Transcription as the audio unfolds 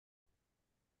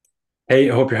Hey,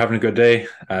 I hope you're having a good day.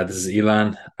 This is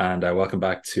Elan, and welcome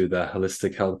back to the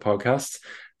Holistic Health Podcast.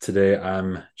 Today,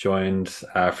 I'm joined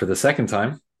for the second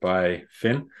time by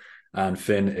Finn, and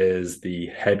Finn is the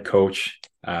head coach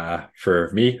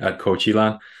for me at Coach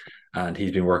Elan, and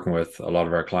he's been working with a lot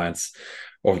of our clients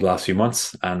over the last few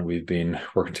months, and we've been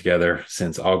working together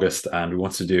since August, and we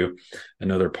want to do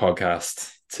another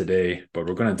podcast today, but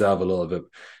we're going to delve a little bit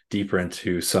deeper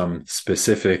into some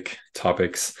specific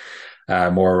topics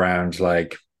more around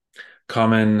like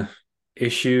common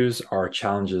issues or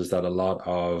challenges that a lot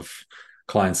of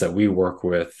clients that we work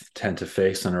with tend to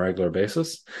face on a regular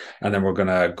basis. And then we're going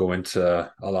to go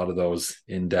into a lot of those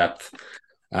in depth.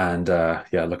 And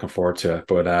yeah, looking forward to it.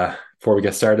 But before we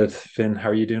get started, Finn, how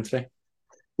are you doing today?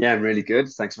 Yeah, I'm really good.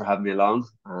 Thanks for having me along.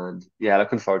 And yeah,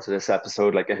 looking forward to this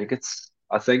episode. I think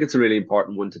it's a really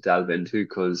important one to delve into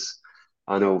because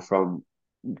I know from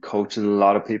coaching a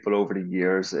lot of people over the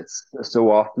years, it's so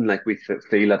often like we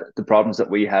feel that the problems that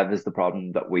we have is the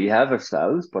problem that we have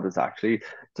ourselves, but it's actually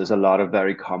there's a lot of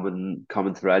very common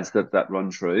threads that run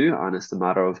through, and it's a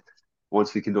matter of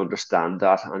once we can understand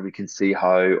that and we can see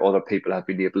how other people have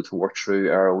been able to work through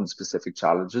our own specific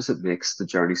challenges, it makes the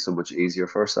journey so much easier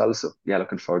for ourselves. So yeah,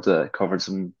 looking forward to covering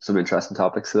some interesting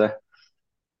topics today.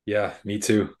 Yeah, me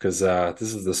too. Because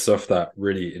this is the stuff that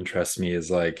really interests me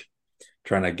is like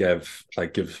trying to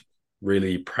give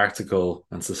really practical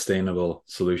and sustainable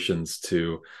solutions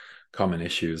to common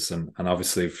issues. And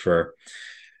obviously for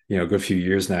a good few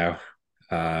years now,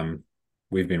 um,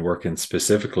 we've been working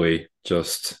specifically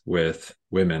just with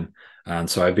women. And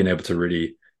so I've been able to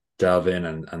really delve in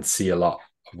and see a lot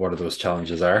of what those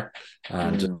challenges are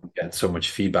and just Mm. get so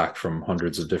much feedback from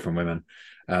hundreds of different women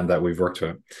that we've worked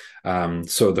with.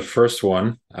 So the first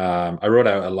one, I wrote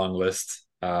out a long list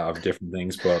of different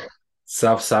things, but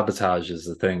self-sabotage is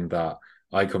the thing that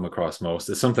I come across most.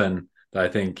 It's something that I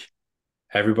think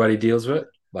everybody deals with.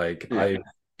 Like Yeah. I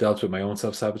dealt with my own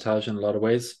self-sabotage in a lot of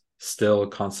ways, still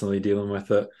constantly dealing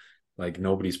with it. Like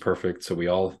nobody's perfect, so we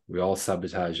all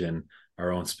sabotage in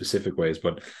our own specific ways.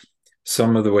 But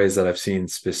some of the ways that I've seen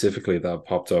specifically that have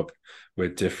popped up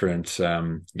with different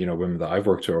women that I've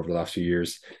worked with over the last few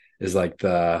years is like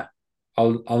the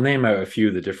I'll name out a few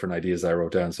of the different ideas I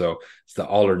wrote down. So it's the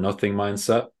all or nothing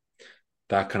mindset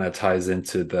that kind of ties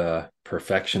into the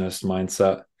perfectionist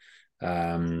mindset.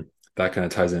 That kind of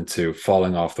ties into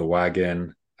falling off the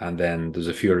wagon. And then there's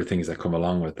a few other things that come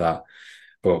along with that.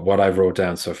 But what I've wrote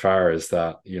down so far is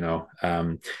that,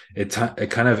 it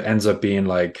kind of ends up being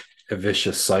like a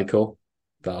vicious cycle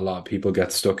that a lot of people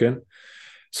get stuck in.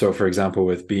 So, for example,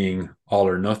 with being all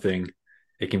or nothing,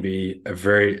 it could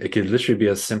literally be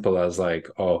as simple as like,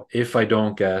 oh, if I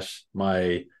don't get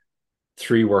my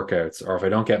 3 workouts or if I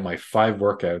don't get my 5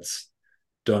 workouts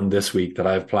done this week that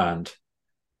I've planned,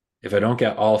 if I don't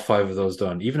get all 5 of those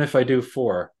done, even if I do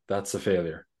 4, that's a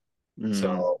failure. Mm.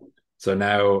 So so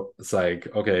now it's like,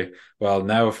 okay, well,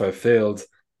 now if I failed,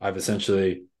 I've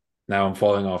essentially now I'm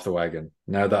falling off the wagon.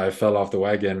 Now that I fell off the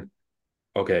wagon,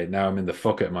 okay, now I'm in the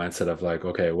fuck it mindset of like,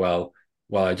 okay, well,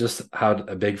 I just had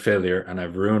a big failure and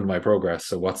I've ruined my progress.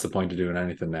 So what's the point of doing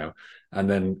anything now? And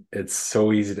then it's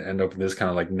so easy to end up in this kind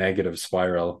of like negative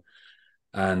spiral.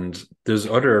 And there's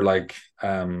other like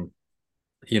other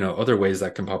ways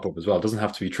that can pop up as well. It doesn't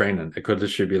have to be training. It could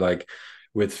literally be like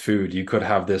with food, you could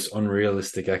have this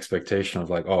unrealistic expectation of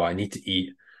like, oh, I need to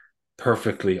eat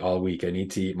perfectly all week. I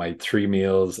need to eat my 3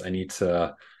 meals. I need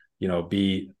to,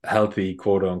 be healthy,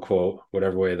 quote unquote,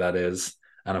 whatever way that is.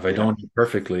 And if I Yeah. don't eat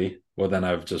perfectly, well, then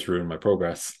I've just ruined my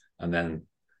progress. And then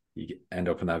you end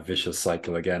up in that vicious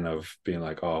cycle again of being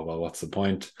like, oh, well, what's the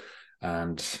point?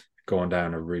 And going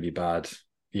down a really bad,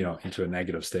 into a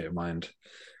negative state of mind.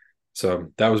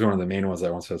 So that was one of the main ones I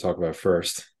wanted to talk about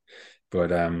first. But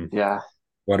Yeah.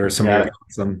 what are some of your Yeah.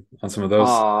 thoughts on some of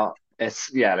those?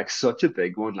 It's yeah, like such a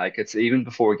big one. Like it's even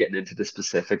before getting into the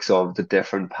specifics of the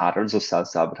different patterns of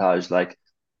self-sabotage, like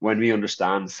when we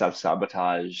understand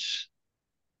self-sabotage,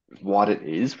 what it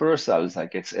is for ourselves,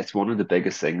 like it's one of the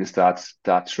biggest things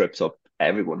that trips up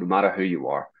everyone, no matter who you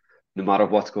are, no matter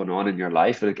what's going on in your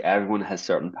life. Like everyone has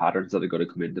certain patterns that are going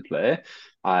to come into play,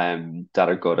 that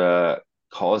are going to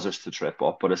cause us to trip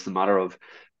up. But it's the matter of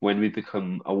when we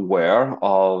become aware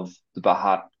of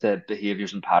the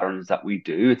behaviors and patterns that we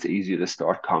do, it's easier to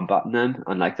start combating them.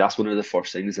 And like that's one of the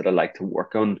first things that I like to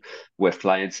work on with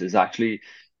clients is actually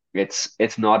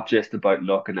it's not just about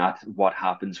looking at what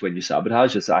happens when you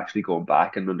sabotage. It's actually going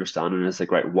back and understanding it's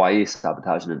like, right, why are you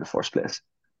sabotaging in the first place?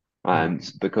 Mm.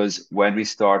 And because when we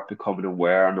start becoming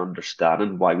aware and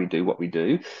understanding why we do what we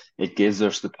do, it gives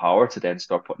us the power to then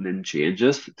start putting in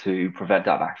changes to prevent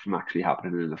that act from actually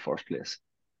happening in the first place.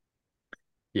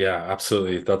 Yeah,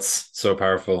 absolutely. That's so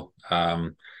powerful.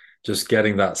 Just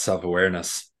getting that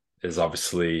self-awareness is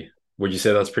obviously, would you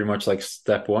say that's pretty much like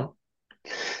step one?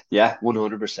 Yeah,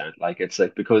 100%. Like it's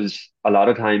like because a lot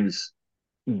of times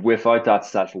without that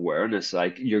self-awareness,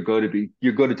 like you're going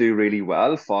to do really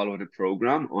well following a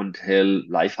program until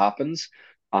life happens.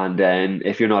 And then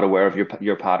if you're not aware of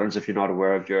your patterns, if you're not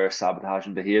aware of your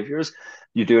sabotaging behaviors,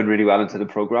 you're doing really well into the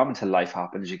program until life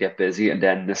happens, you get busy, and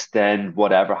then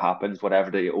whatever happens, whatever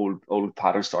the old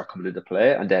patterns start coming into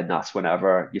play, and then that's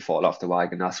whenever you fall off the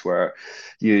wagon. That's where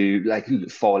you like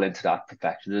fall into that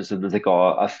perfectionism and think,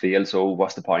 oh, I failed, so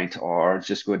what's the point? Or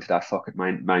just go into that fucking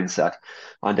mindset,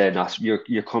 and then that's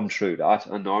you come through that.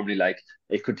 And normally, like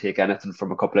it could take anything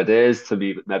from a couple of days to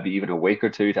maybe even a week or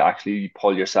two to actually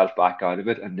pull yourself back out of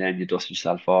it, and then you dust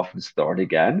yourself off and start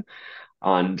again.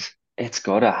 And it's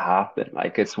gotta happen.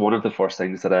 Like it's one of the first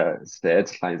things that I say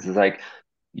to clients is like,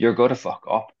 you're gonna fuck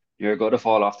up. You're gonna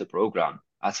fall off the program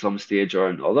at some stage or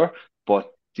another. But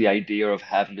the idea of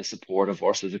having the support of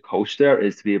us as a coach there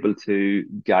is to be able to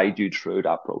guide you through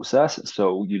that process.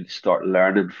 So you start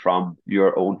learning from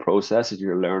your own processes.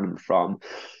 You're learning from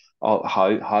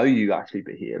how you actually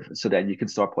behave. So then you can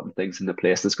start putting things into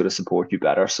place that's going to support you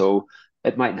better. So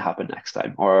it mightn't happen next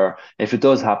time. Or if it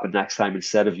does happen next time,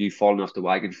 instead of you falling off the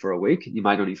wagon for a week, you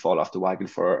might only fall off the wagon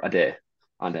for a day,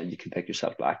 and then you can pick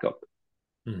yourself back up.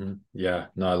 Yeah,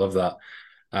 no, I love that.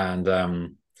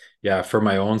 And yeah, for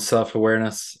my own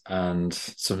self-awareness and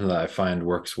something that I find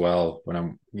works well when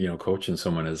I'm, coaching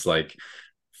someone is like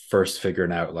first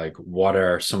figuring out like what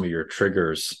are some of your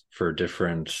triggers for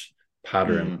different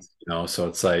patterns, Mm, So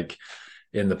it's like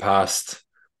in the past,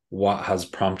 what has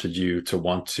prompted you to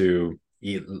want to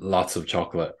eat lots of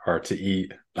chocolate or to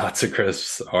eat lots of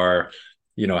crisps or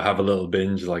have a little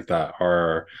binge like that,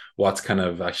 or what's kind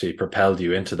of actually propelled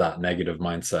you into that negative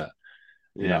mindset,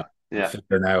 you know yeah, yeah,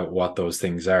 figuring out what those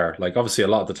things are. Like obviously a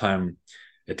lot of the time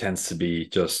it tends to be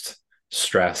just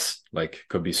stress, like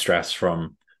could be stress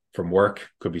from work,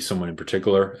 could be someone in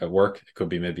particular at work, it could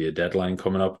be maybe a deadline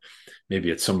coming up, maybe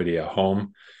it's somebody at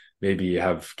home, maybe you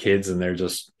have kids and they're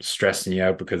just stressing you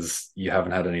out because you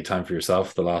haven't had any time for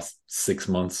yourself the last 6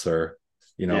 months, or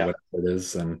yeah. whatever it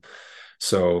is. And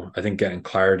so I think getting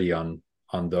clarity on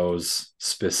those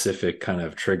specific kind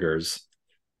of triggers,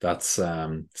 that's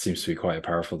seems to be quite a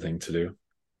powerful thing to do.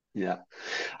 Yeah.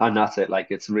 And that's it. Like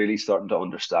it's really starting to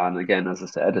understand again, as I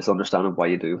said, it's understanding why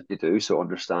you do what you do. So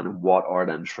understanding what are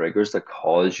them triggers that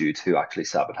cause you to actually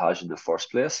sabotage in the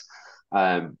first place.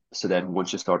 So then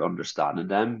once you start understanding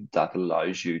them, that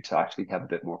allows you to actually have a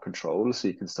bit more control so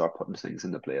you can start putting things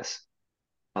into place.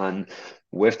 And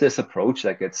with this approach,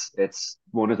 like it's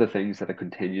one of the things that I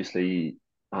continuously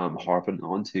harping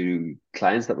on to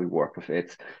clients that we work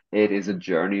with. It is a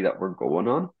journey that we're going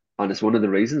on. And it's one of the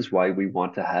reasons why we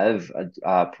want to have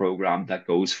a program that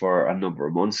goes for a number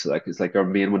of months. Like it's like our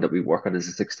main one that we work on is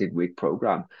a 16-week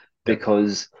program. Yep.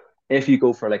 Because if you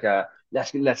go for like a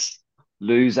let's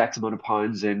lose X amount of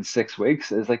pounds in 6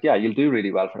 weeks, it's like, yeah, you'll do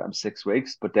really well for them 6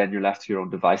 weeks, but then you're left to your own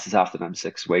devices after them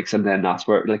 6 weeks. And then that's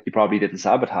where, like, you probably didn't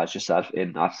sabotage yourself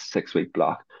in that 6 week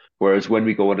block. Whereas when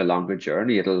we go on a longer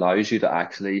journey, it allows you to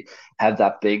actually have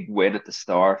that big win at the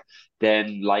start.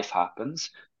 Then life happens.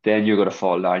 Then you're going to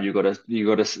fall down.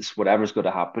 Whatever's going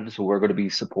to happen. So we're going to be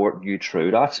supporting you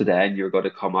through that. So then you're going to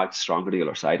come out stronger the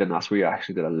other side. And that's where you're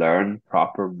actually going to learn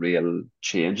proper, real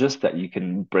changes that you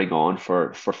can bring on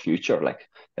for future. Like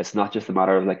it's not just a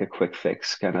matter of like a quick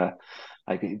fix, kind of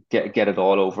like get it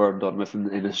all over and done with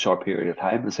in a short period of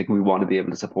time. It's like we want to be able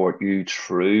to support you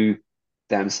through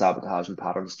them sabotaging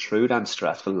patterns, through them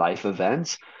stressful life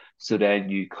events. So then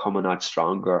you coming out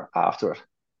stronger after it.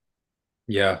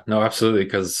 Yeah, no, absolutely.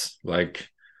 Because like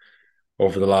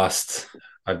over the last,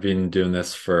 I've been doing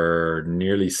this for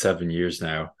nearly 7 years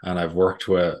now, and I've worked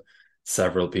with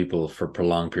several people for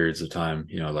prolonged periods of time,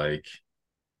 like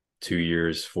 2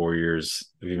 years, 4 years.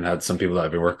 I've even had some people that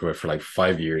I've been working with for like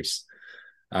 5 years.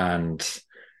 And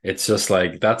it's just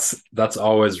like that's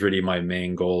always really my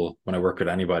main goal when I work with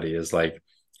anybody is like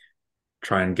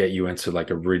try and get you into like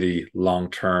a really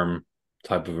long-term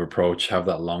type of approach, have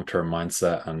that long-term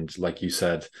mindset. And like you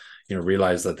said,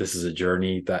 realize that this is a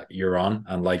journey that you're on.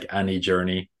 And like any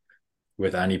journey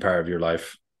with any part of your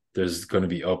life, there's going to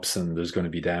be ups and there's going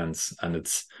to be downs. And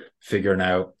it's figuring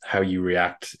out how you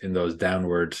react in those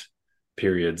downward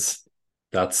periods.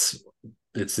 That's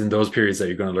it's in those periods that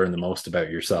you're going to learn the most about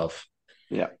yourself.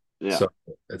 Yeah, yeah, So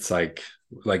it's like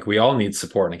we all need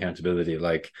support and accountability.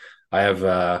 Like I have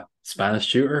a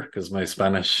Spanish tutor because my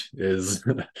Spanish is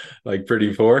like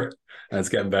pretty poor and it's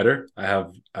getting better. I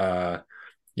have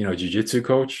jiu-jitsu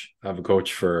coach. I have a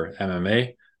coach for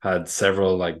MMA. had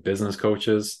several like business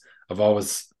coaches. I've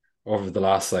always, over the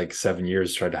last like 7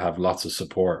 years, tried to have lots of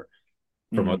support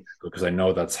from other Mm, people because I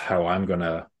know that's how I'm going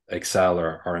to excel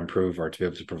or improve or to be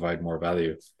able to provide more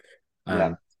value. yeah,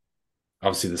 And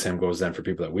obviously, the same goes then for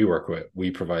people that we work with.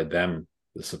 We provide them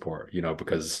the support,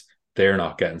 because they're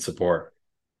not getting support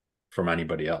from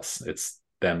anybody else. It's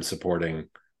them supporting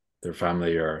their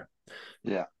family or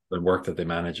yeah, the work that they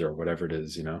manage or whatever it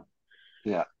is.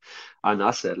 yeah. And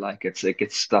that's it. Like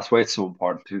it's that's why it's so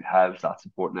important to have that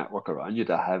support network around you,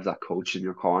 to have that coach in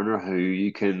your corner who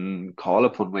you can call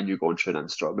upon when you're going through them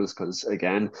struggles. Because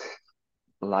again,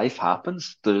 life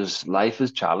happens. Life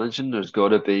is challenging. There's got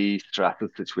to be stressful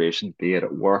situations, be it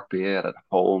at work, be it at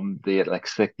home, be it like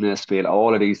sickness, be it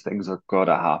all of these things are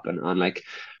gotta happen. And like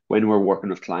when we're working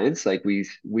with clients, like we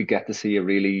get to see a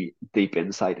really deep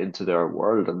insight into their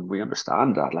world, and we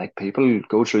understand that like people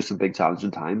go through some big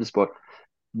challenging times, but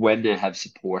when they have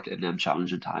support in them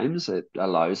challenging times, it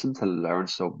allows them to learn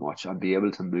so much and be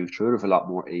able to move through it with a lot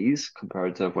more ease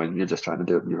compared to when you're just trying to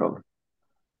do it on your own.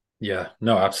 Yeah,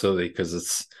 no, absolutely.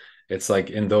 Because it's like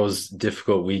in those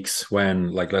difficult weeks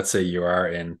when, like, let's say you are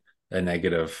in a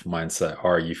negative mindset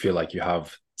or you feel like you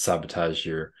have sabotaged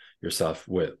yourself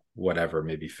with whatever,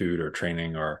 maybe food or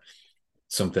training or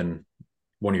something,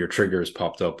 one of your triggers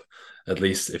popped up. At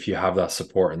least if you have that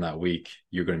support in that week,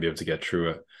 you're going to be able to get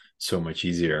through it so much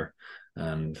easier.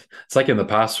 And it's like in the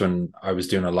past when I was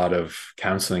doing a lot of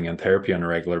counseling and therapy on a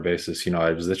regular basis,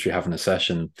 I was literally having a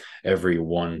session every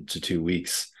 1 to 2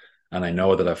 weeks. And I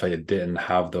know that if I didn't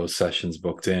have those sessions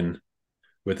booked in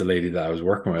with the lady that I was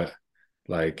working with,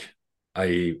 like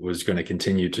I was going to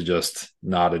continue to just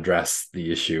not address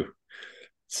the issue.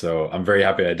 So I'm very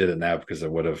happy I did it now because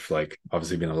it would have like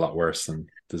obviously been a lot worse and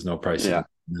there's no price to Yeah,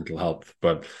 mental health.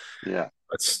 But yeah,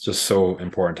 it's just so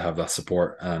important to have that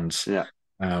support. And yeah.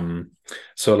 um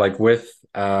so like with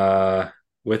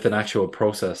an actual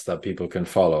process that people can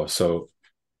follow. So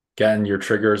getting your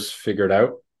triggers figured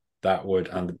out, that would,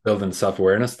 and building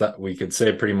self-awareness, that we could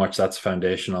say pretty much that's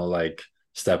foundational, like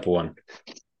step one.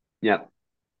 Yeah,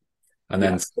 And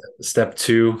then yeah, step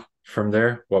two from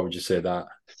there, what would you say that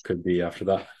could be after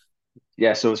that?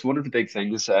 yeah. So it's one of the big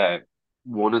things.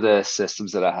 One of the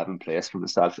systems that I have in place for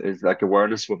myself is like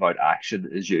awareness without action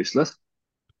is useless.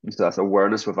 So that's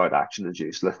awareness without action is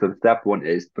useless. So step one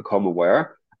is become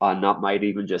aware. And that might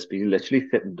even just be literally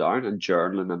sitting down and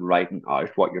journaling and writing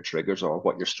out what your triggers are,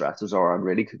 what your stresses are, and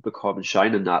really become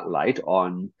shining that light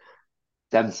on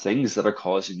them things that are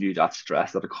causing you that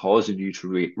stress, that are causing you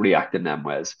to react in them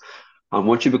ways. And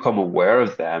once you become aware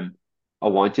of them, I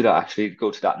want you to actually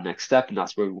go to that next step, and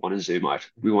that's where we want to zoom out.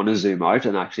 We want to zoom out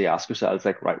and actually ask ourselves,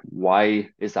 like, right, why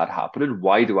is that happening?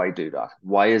 Why do I do that?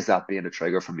 Why is that being a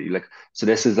trigger for me? Like, so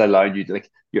this is allowing you to,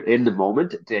 like, you're in the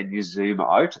moment, then you zoom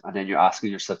out, and then you're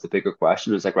asking yourself the bigger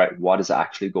question is like, right, what is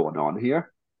actually going on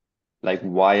here? Like,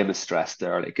 why am I stressed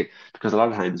there? Like, because a lot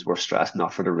of times we're stressed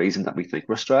not for the reason that we think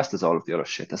we're stressed, there's all of the other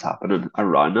shit that's happening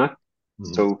around that.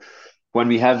 Mhm. So when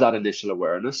we have that initial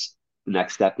awareness, the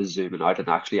next step is zooming out and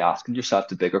actually asking yourself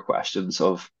the bigger questions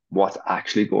of what's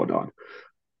actually going on.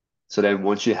 So then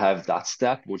once you have that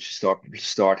step, once you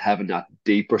start having that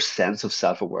deeper sense of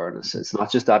self-awareness, it's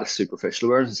not just that superficial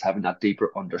awareness, it's having that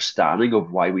deeper understanding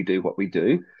of why we do what we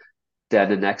do. Then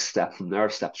the next step from there,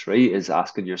 step three, is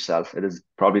asking yourself, it is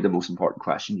probably the most important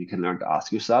question you can learn to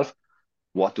ask yourself,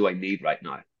 what do I need right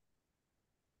now?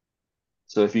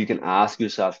 So if you can ask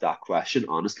yourself that question,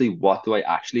 honestly, what do I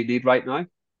actually need right now?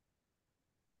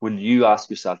 When you ask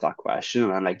yourself that question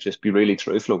and like just be really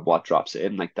truthful of what drops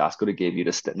in, like that's going to give you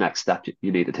the next step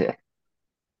you need to take.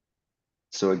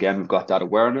 So again, we've got that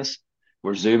awareness.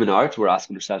 We're zooming out. We're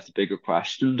asking ourselves a bigger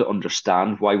question to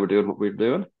understand why we're doing what we're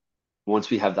doing.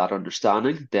 Once we have that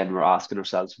understanding, then we're asking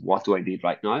ourselves, what do I need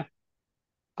right now?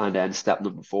 And then step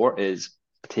number four is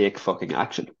take fucking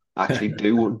action. Actually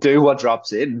do what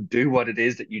drops in, do what it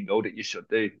is that you know that you should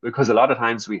do. Because a lot of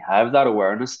times we have that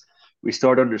awareness, we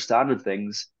start understanding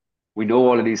things, we know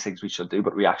all of these things we should do,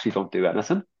 but we actually don't do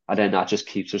anything. And then that just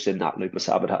keeps us in that loop of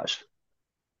sabotage.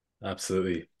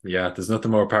 Absolutely. Yeah, there's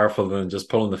nothing more powerful than just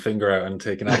pulling the finger out and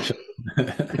taking action.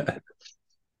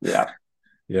 Yeah.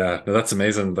 Yeah, no, that's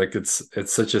amazing. Like it's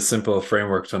such a simple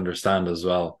framework to understand as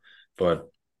well.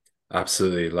 But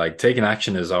absolutely, like taking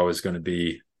action is always going to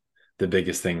be the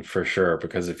biggest thing for sure.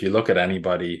 Because if you look at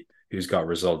anybody who's got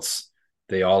results,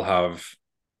 they all have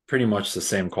pretty much the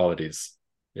same qualities.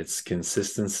 It's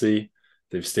consistency,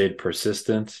 they've stayed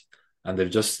persistent, and they've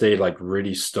just stayed like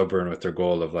really stubborn with their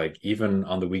goal of like, even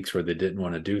on the weeks where they didn't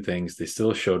want to do things, they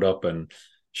still showed up. And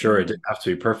sure, it Mm, didn't have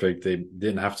to be perfect. They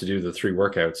didn't have to do the 3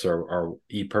 workouts or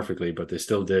eat perfectly, but they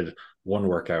still did one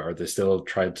workout, or they still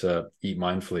tried to eat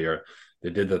mindfully, or they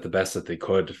did that the best that they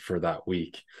could for that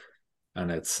week.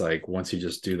 And it's like once you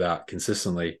just do that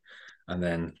consistently, and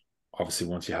then obviously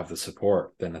once you have the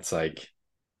support, then it's like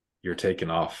you're taking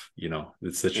off.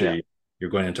 It's Yeah, literally you're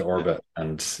going into yeah, orbit,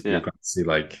 and you're yeah, going to see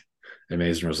like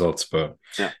amazing results. But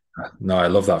yeah, no, I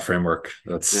love that framework.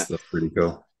 yeah. That's pretty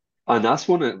cool. And I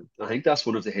think that's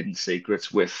one of the hidden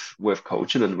secrets with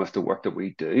coaching and with the work that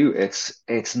we do.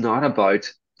 It's not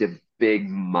about the big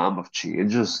mammoth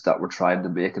changes that we're trying to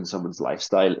make in someone's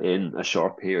lifestyle in a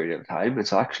short period of time.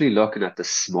 It's actually looking at the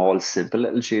small, simple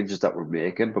little changes that we're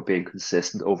making, but being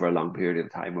consistent over a long period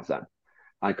of time with them.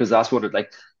 Because that's what it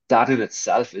like that in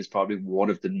itself is probably one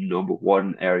of the number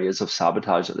one areas of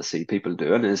sabotage that I see people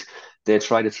doing is they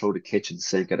try to throw the kitchen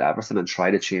sink at everything and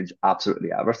try to change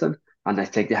absolutely everything. And I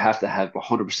think they have to have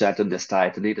 100% on this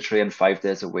diet. They need to train 5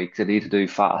 days a week. They need to do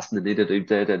fast and they need to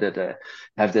do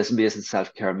have this amazing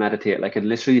self-care, meditate, like and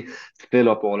literally fill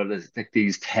up all of this, like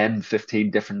these 10, 15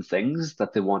 different things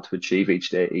that they want to achieve each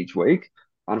day, each week.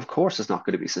 And of course, it's not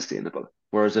going to be sustainable.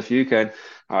 Whereas if you can,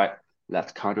 all right,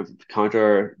 let's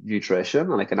counter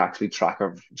nutrition and I can actually track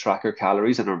our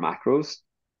calories and our macros.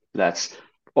 Let's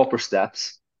upper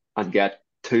steps and get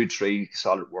 2, 3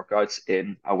 solid workouts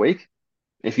in a week.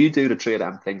 If you do the three of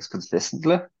them things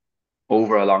consistently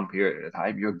over a long period of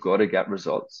time, you're gonna get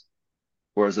results.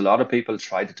 Whereas a lot of people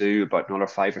try to do about another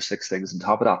 5 or 6 things on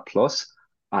top of that plus,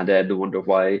 and then they wonder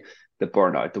why they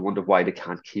burn out. They wonder why they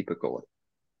can't keep it going.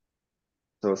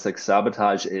 So it's like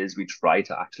sabotage is we try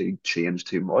to actually change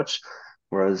too much.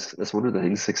 Whereas that's one of the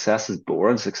things, success is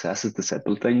boring. Success is the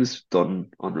simple things done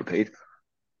on repeat.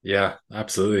 Yeah,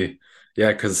 absolutely.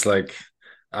 Yeah, because like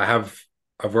I have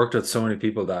I've worked with so many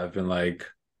people that have been like,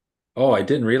 oh, I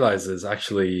didn't realize is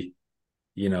actually,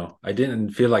 I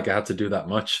didn't feel like I had to do that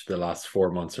much the last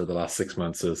 4 months or the last 6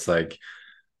 months. So it's like,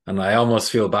 and I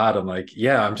almost feel bad. I'm like,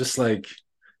 yeah, I'm just like,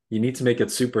 you need to make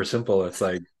it super simple. It's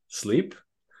like sleep,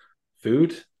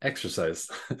 food, exercise.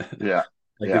 Yeah.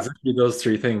 Like Yeah. it's actually those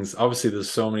three things. Obviously, there's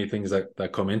so many things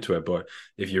that come into it, but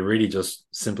if you really just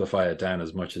simplify it down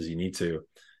as much as you need to,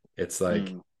 it's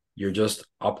like Mm, you're just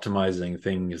optimizing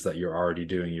things that you're already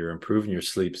doing. You're improving your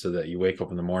sleep so that you wake up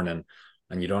in the morning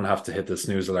and you don't have to hit the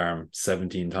snooze alarm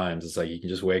 17 times. It's like you can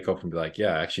just wake up and be like,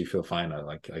 yeah, I actually feel fine.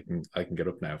 I can get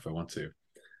up now if I want to.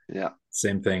 yeah.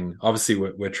 Same thing. Obviously,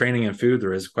 with training and food,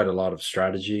 there is quite a lot of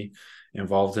strategy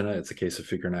involved in it. It's a case of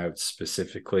figuring out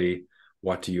specifically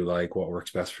what do you like, what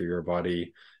works best for your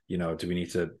body. Do we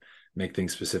need to make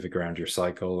things specific around your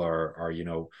cycle,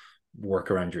 or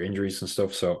work around your injuries and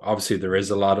stuff. So obviously, there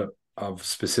is a lot of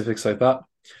specifics like that,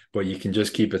 but you can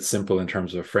just keep it simple in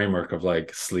terms of a framework of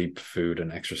like sleep, food,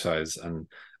 and exercise. And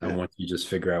Yeah. once you just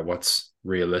figure out what's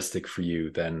realistic for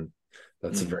you, then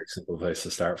that's a Mm, very simple place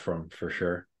to start from for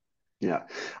sure. yeah.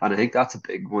 And I think that's a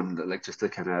big one that like just to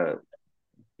kind of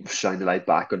shine the light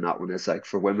back on that one is like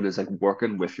for women is like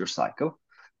working with your cycle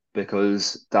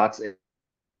because that's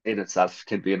in itself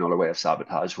can be another way of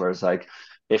sabotage. Whereas, like,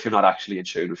 if you're not actually in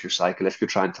tune with your cycle, if you're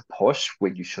trying to push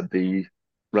when you should be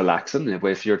relaxing,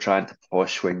 if you're trying to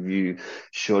push when you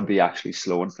should be actually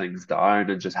slowing things down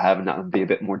and just having that and be a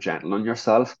bit more gentle on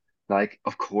yourself, like,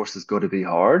 of course, it's going to be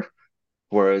hard.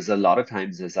 Whereas a lot of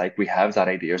times it's like we have that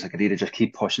idea, it's like I need to just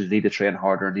keep pushing, I need to train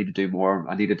harder, I need to do more,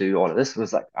 I need to do all of this. It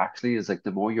was like actually it's like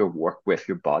the more you work with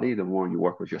your body, the more you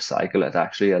work with your cycle, it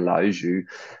actually allows you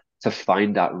to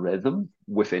find that rhythm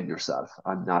within yourself.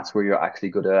 And that's where you're actually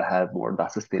going to have more of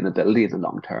that sustainability in the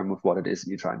long term with what it is that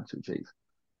you're trying to achieve.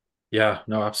 Yeah,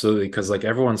 no, absolutely. Because like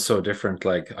everyone's so different.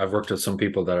 Like I've worked with some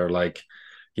people that are like,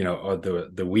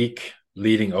 the week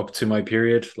leading up to my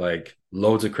period, like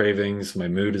loads of cravings, my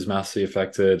mood is massively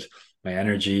affected, my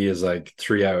energy is like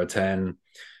 3 out of 10.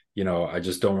 I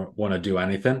just don't want to do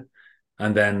anything.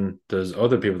 And then there's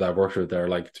other people that I've worked with that are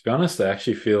like, to be honest, I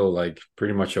actually feel like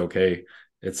pretty much okay.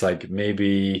 It's like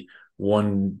maybe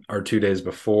 1 or 2 days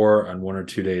before and 1 or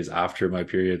 2 days after my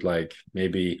period, like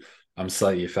maybe I'm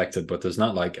slightly affected, but there's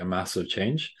not like a massive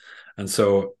change. And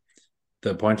so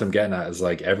the point I'm getting at is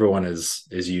like everyone is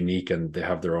unique and they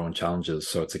have their own challenges.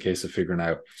 So it's a case of figuring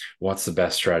out what's the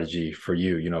best strategy for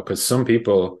you, because some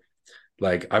people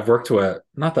like I've worked with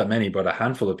not that many, but a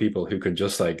handful of people who can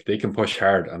just like they can push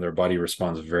hard and their body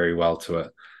responds very well to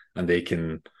it and they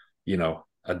can,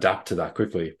 adapt to that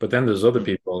quickly. But then there's other Mm.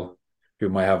 people who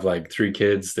might have like 3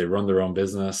 kids, they run their own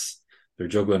business, they're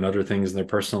juggling other things in their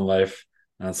personal life.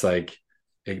 And it's like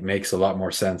it makes a lot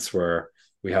more sense where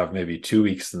we have maybe 2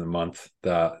 weeks in the month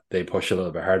that they push a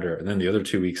little bit harder. And then the other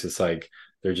 2 weeks, it's like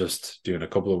they're just doing a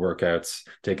couple of workouts,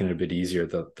 taking it a bit easier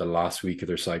the last week of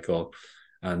their cycle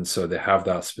And so they have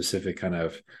that specific kind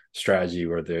of strategy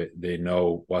where they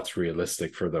know what's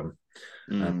realistic for them.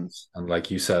 And Mm, and like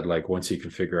you said, like once you can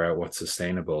figure out what's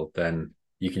sustainable, then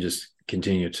you can just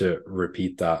continue to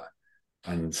repeat that.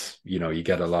 And you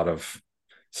get a lot of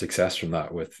success from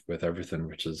that with everything,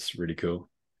 which is really cool.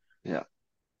 yeah.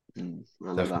 I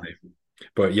love that. Definitely.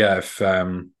 But yeah,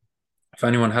 if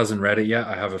anyone hasn't read it yet,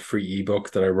 I have a free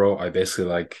ebook that I wrote. I basically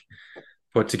like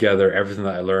put together everything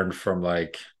that I learned from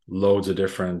like loads of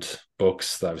different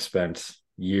books that I've spent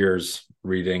years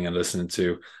reading and listening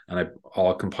to, and I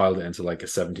all compiled it into like a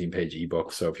 17-page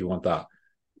ebook. So if you want that,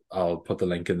 I'll put the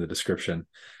link in the description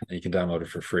and you can download it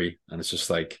for free. And it's just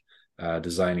like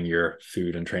designing your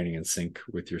food and training in sync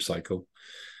with your cycle.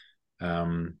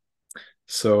 Um,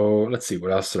 so let's see,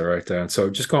 what else did I write down? So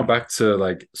just going back to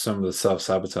like some of the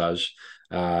self-sabotage,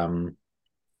 um,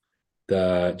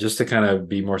 the just to kind of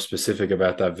be more specific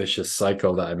about that vicious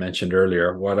cycle that I mentioned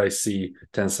earlier, what I see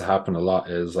tends to happen a lot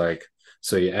is like,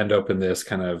 so you end up in this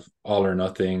kind of all or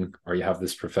nothing, or you have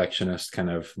this perfectionist kind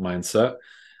of mindset.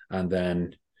 And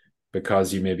then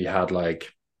because you maybe had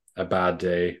like a bad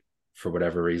day for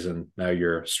whatever reason, now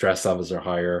your stress levels are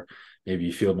higher, maybe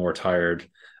you feel more tired.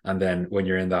 And then when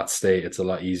you're in that state, it's a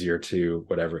lot easier to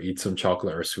whatever, eat some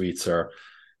chocolate or sweets or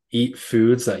eat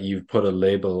foods that you've put a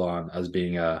label on as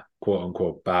being a quote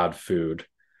unquote bad food.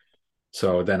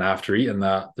 So then after eating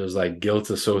that, there's like guilt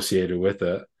associated with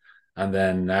it. And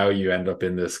then now you end up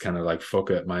in this kind of like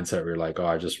fuck it mindset where you're like, oh,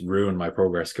 I just ruined my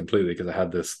progress completely because I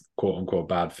had this quote unquote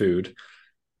bad food.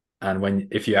 And when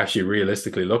if you actually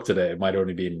realistically looked at it, it might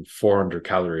only be 400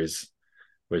 calories,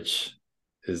 which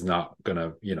is not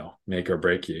gonna, make or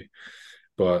break you.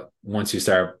 But once you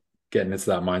start getting into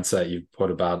that mindset, you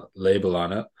put a bad label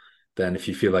on it, then if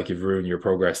you feel like you've ruined your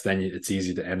progress, then it's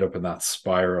easy to end up in that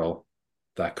spiral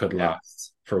that could Yeah,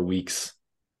 last for weeks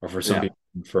or for some yeah, people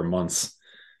for months.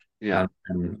 yeah,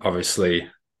 And obviously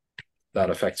that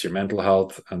affects your mental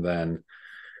health. And then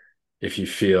if you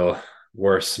feel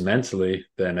worse mentally,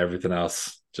 then everything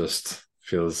else just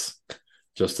feels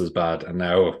just as bad. And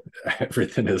now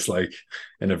everything is like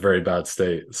in a very bad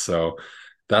state. So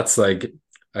that's like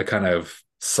a kind of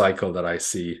cycle that I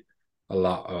see a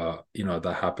lot,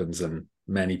 that happens. And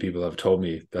many people have told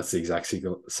me that's the exact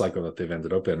cycle that they've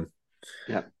ended up in.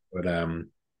 yeah. But,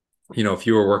 if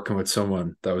you were working with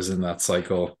someone that was in that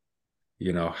cycle,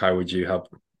 how would you help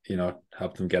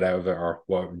them get out of it? Or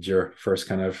what would your first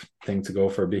kind of thing to go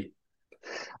for be?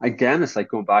 Again, it's like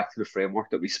going back to the framework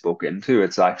that we spoke into.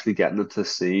 It's actually getting them to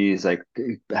see is like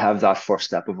have that first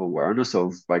step of awareness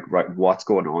of like right what's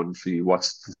going on for you,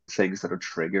 what's the things that are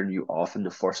triggering you off in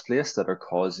the first place that are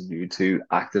causing you to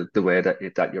act the way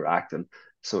that you're acting.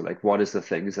 So like what is the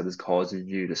things that is causing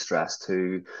you to stress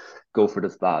to go for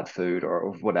this bad food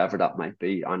or whatever that might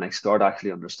be, and like start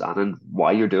actually understanding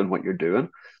why you're doing what you're doing.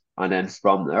 And then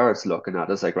from there, it's looking at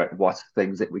us like, right, what's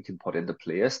things that we can put into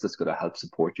place that's going to help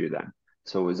support you then.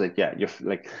 So it was like, yeah, you're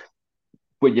like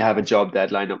when you have a job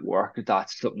deadline at work,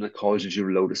 that's something that causes you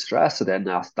a load of stress. So then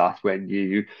that's when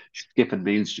you skipping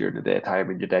meals during the daytime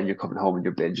and you're coming home and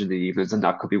you're binging in the evenings, and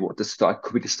that could be what the start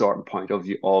could be the starting point of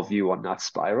you on that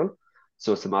spiral.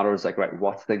 So it's a matter of like, right,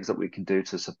 what things that we can do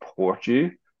to support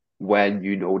you when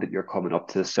you know that you're coming up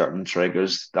to certain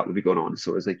triggers that will be going on.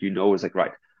 So it's like it's like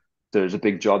right, there's a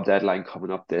big job deadline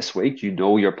coming up this week. You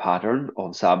know your pattern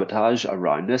of sabotage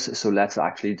around this. So let's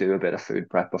actually do a bit of food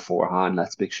prep beforehand.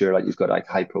 Let's make sure that you've got like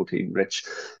high protein rich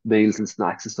meals and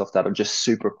snacks and stuff that are just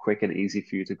super quick and easy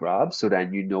for you to grab. So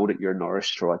then you know that you're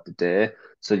nourished throughout the day.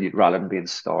 So you rather than being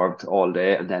starved all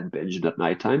day and then binging at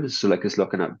nighttime. So like it's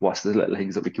looking at what's the little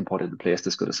things that we can put into place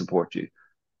that's going to support you.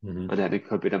 Mm-hmm. And then it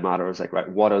could be the matter of like, right,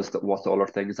 what's all our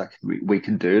things that we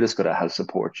can do that's going to help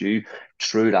support you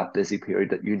through that busy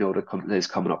period that you know that is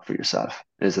coming up for yourself.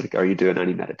 Is it like, are you doing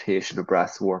any meditation or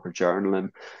breath work or journaling?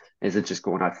 Is it just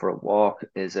going out for a walk?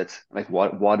 Is it like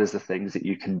what is the things that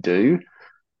you can do?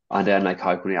 And then like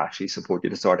how can we actually support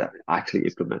you to start actually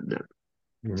implementing it?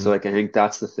 So Mm-hmm. like I think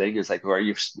that's the thing is like where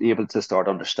you're able to start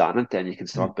understanding, then you can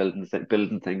start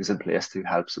building things in place to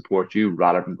help support you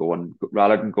rather than going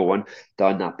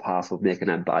down that path of making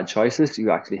them bad choices. You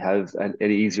actually have an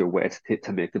easier way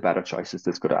to make the better choices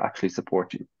that's going to actually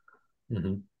support you.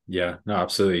 Mm-hmm. Yeah, no,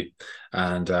 absolutely.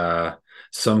 And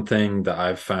something that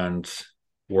I've found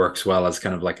works well as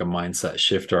kind of like a mindset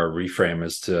shift or a reframe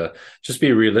is to just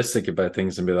be realistic about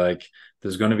things and be like,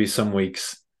 there's going to be some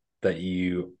weeks that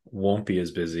you won't be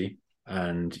as busy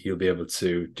and you'll be able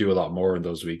to do a lot more in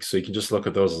those weeks. So you can just look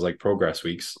at those as like progress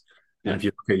weeks. And Yeah, if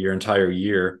you look at your entire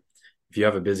year, if you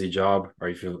have a busy job or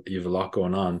if you have a lot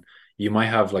going on, you might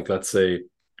have like, let's say,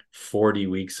 40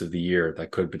 weeks of the year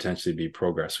that could potentially be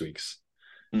progress weeks.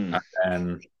 Mm.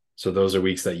 And so those are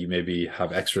weeks that you maybe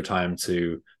have extra time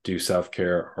to do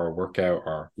self-care or workout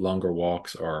or longer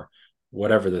walks or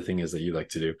whatever the thing is that you like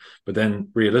to do. But then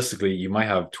realistically, you might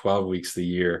have 12 weeks a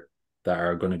year that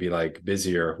are going to be like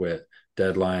busier with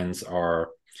deadlines,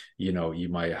 or you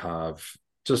might have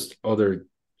just other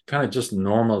kind of just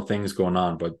normal things going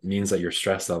on, but means that your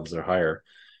stress levels are higher.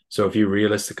 So if you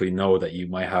realistically know that you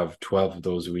might have 12 of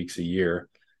those weeks a year,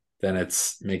 then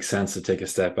it's makes sense to take a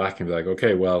step back and be like,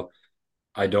 okay, well,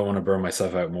 I don't want to burn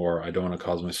myself out more. I don't want to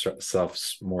cause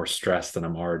myself more stress than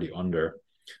I'm already under.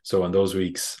 So in those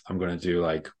weeks, I'm going to do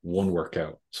like one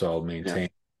workout. So I'll Yeah. maintain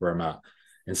where I'm at.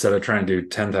 Instead of trying to do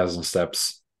 10,000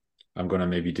 steps, I'm going to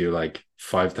maybe do like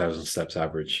 5,000 steps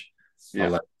average. I'll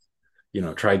Yeah.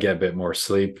 like, try get a bit more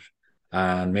sleep.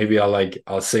 And maybe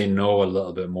I'll say no a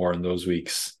little bit more in those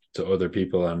weeks to other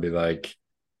people and be like,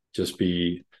 just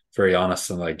be very honest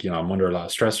and like, I'm under a lot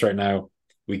of stress right now.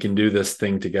 We can do this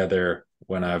thing together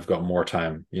when I've got more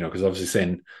time, because obviously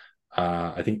saying,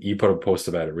 I think you put a post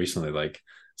about it recently, like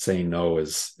saying no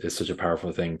is such a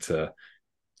powerful thing to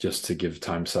just to give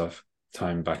time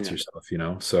back to Yeah.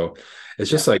 yourself. So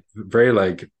it's Yeah. just like very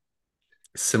like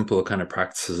simple kind of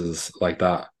practices like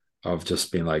that of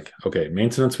just being like, okay,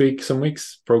 maintenance week, some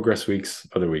weeks, progress weeks,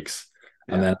 other weeks.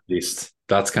 And Yeah. then at least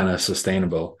that's kind of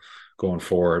sustainable going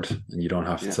forward. And you don't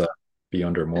have Yeah. to be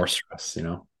under Yeah. more stress.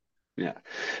 Yeah,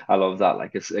 I love that.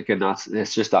 Like it's again, that's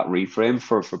it's just that reframe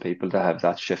for people to have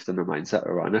that shift in their mindset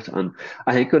around it. And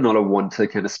I think another one to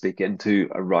kind of speak into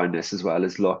around this as well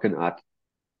is looking at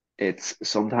it's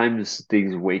sometimes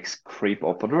these weeks creep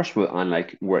up on us and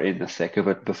like we're in the thick of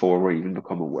it before we even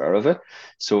become aware of it.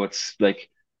 So it's like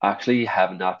actually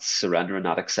having that surrender and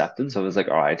that acceptance. I was like,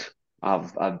 all right,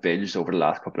 I've binged over the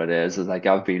last couple of days. It's like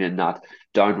I've been in that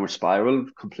downward spiral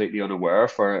completely unaware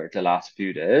for the last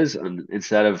few days. And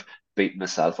instead of beating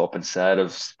myself up, instead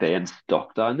of staying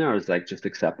stuck down there, it's like just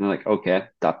accepting like, okay,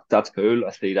 that's cool.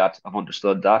 I see that. I've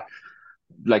understood that,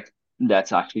 like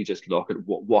let's actually just look at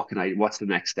what's the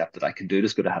next step that I can do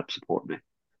that's going to help support me.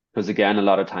 Because again, a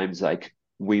lot of times like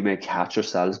we may catch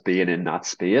ourselves being in that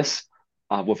space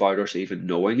without us even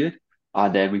knowing it.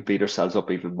 And then we beat ourselves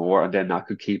up even more, and then that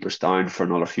could keep us down for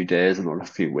another few days, another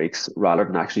few weeks, rather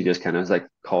than actually just kind of like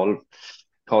call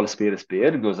a spade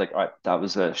and goes like, all right, that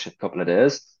was a shit couple of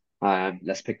days.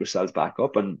 Let's pick ourselves back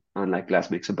up and like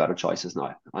let's make some better choices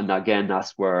now. And again,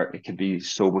 that's where it can be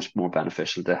so much more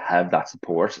beneficial to have that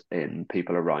support in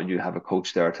people around you, have a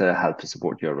coach there to help to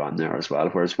support you around there as well.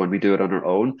 Whereas when we do it on our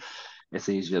own, it's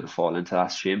easier to fall into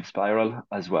that shame spiral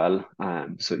as well.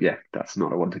 So yeah, that's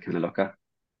another one to kind of look at.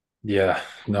 Yeah,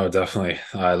 no, definitely.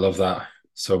 I love that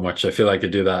so much. I feel like I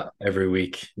do that every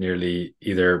week, nearly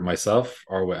either myself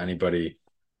or with anybody,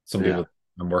 some Yeah, people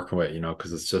I'm working with,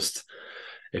 because it's just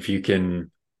if you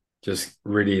can just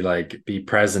really like be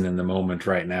present in the moment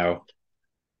right now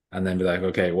and then be like,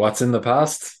 okay, what's in the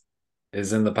past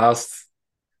is in the past.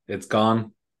 It's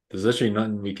gone. There's literally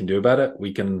nothing we can do about it.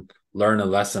 We can learn a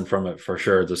lesson from it for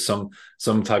sure. There's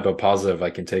some type of positive I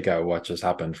can take out of what just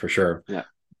happened for sure. yeah,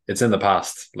 It's in the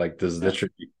past. Like there's yeah.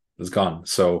 literally it's gone.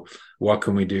 So what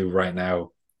can we do right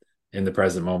now in the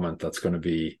present moment that's going to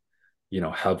be,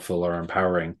 helpful or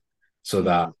empowering so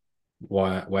that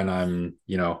Mm, when I'm,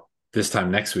 this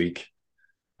time next week,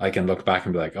 I can look back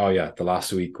and be like, oh yeah, the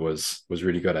last week was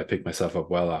really good. I picked myself up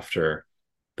well after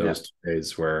yeah, those 2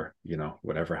 days where,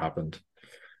 whatever happened.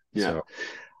 yeah. So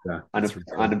yeah, And that's really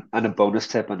cool. a bonus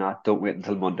tip on that, don't wait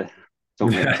until Monday.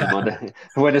 Don't wait until Monday.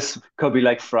 When it's could be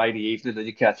like Friday evening and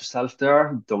you catch yourself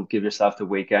there, don't give yourself the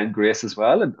weekend grace as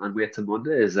well and wait till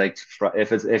Monday is like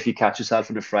if you catch yourself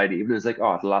on a Friday evening, it's like,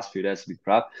 oh, the last few days have been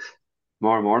crap.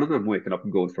 Tomorrow morning I'm waking up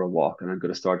and going for a walk and I'm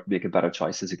gonna start making better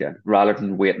choices again. Rather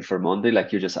than waiting for Monday,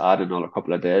 like you're just adding another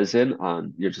couple of days in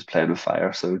and you're just playing with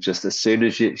fire. So just as soon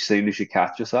as you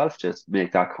catch yourself, just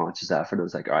make that conscious effort. It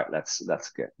was like, all right, let's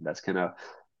kind of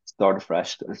start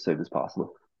afresh as soon as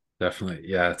possible. Definitely.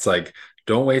 Yeah. It's like,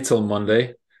 don't wait till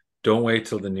Monday. Don't wait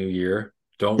till the new year.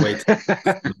 Don't wait till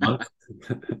the month.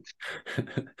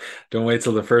 Don't wait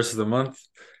till the first of the month.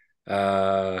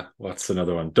 What's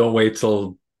another one? Don't wait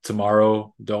till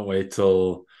tomorrow. Don't wait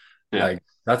till Yeah, like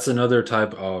that's another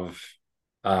type of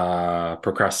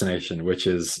procrastination, which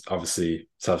is obviously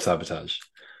self-sabotage.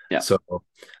 yeah, So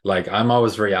like I'm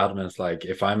always very adamant, like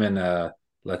if I'm in a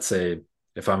let's say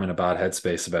if I'm in a bad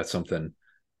headspace about something,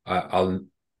 I'll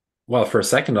well, for a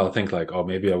second, I'll think like, oh,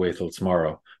 maybe I'll wait till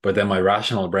tomorrow. But then my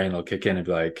rational brain will kick in and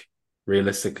be like,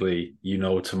 realistically,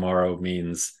 tomorrow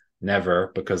means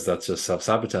never because that's just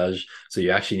self-sabotage. So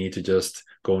you actually need to just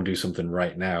go and do something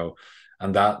right now.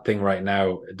 And that thing right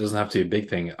now, it doesn't have to be a big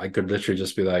thing. I could literally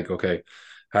just be like, okay,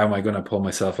 how am I going to pull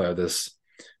myself out of this,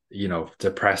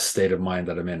 depressed state of mind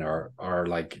that I'm in, or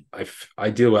like I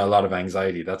deal with a lot of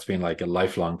anxiety. That's been like a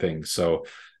lifelong thing. So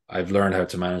I've learned how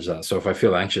to manage that. So if I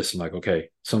feel anxious, I'm like, okay,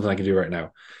 something I can do right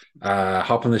now.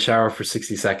 Hop in the shower for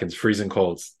 60 seconds, freezing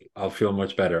cold. I'll feel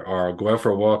much better. Or go out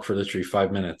for a walk for literally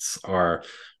 5 minutes, or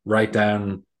write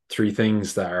down three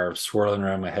things that are swirling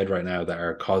around my head right now that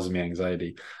are causing me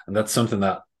anxiety. And that's something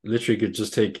that literally could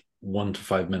just take 1 to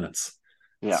 5 minutes.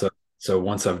 Yeah. So so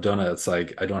once I've done it, it's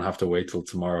like I don't have to wait till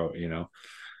tomorrow.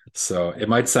 So it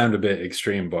might sound a bit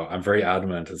extreme, but I'm very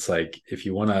adamant. It's like if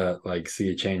you want to like see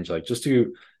a change, like just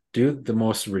do the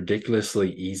most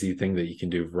ridiculously easy thing that you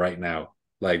can do right now.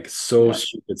 Like so Yeah.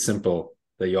 stupid simple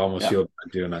that you almost Yeah. feel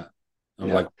bad doing it. I'm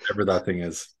Yeah. like whatever that thing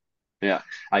is. Yeah,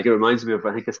 like it reminds me of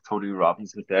I think it's Tony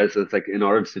Robbins that says it's like in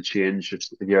order to change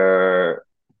your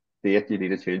state, you need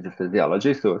to change your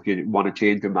physiology. So if you want to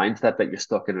change your mindset that you're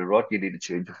stuck in a rut, you need to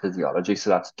change your physiology.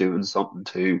 So that's doing something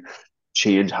to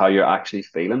change how you're actually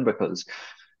feeling because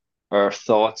our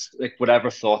thoughts, like whatever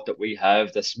thought that we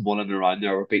have that's mulling around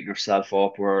there, we're beating ourselves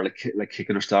up, we're like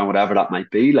kicking us down, whatever that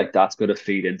might be, like that's going to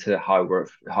feed into how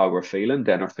we're feeling.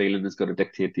 Then our feeling is going to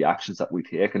dictate the actions that we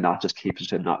take, and that just keeps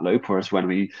us in that loop. Whereas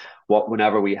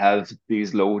whenever we have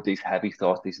these heavy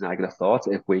thoughts, these negative thoughts,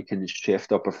 if we can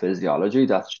shift up our physiology,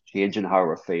 that's changing how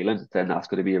we're feeling. Then that's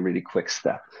going to be a really quick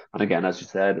step. And again, as you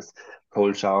said, it's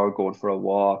cold shower, going for a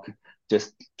walk,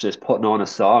 just putting on a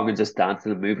song and just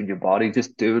dancing and moving your body,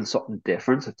 just doing something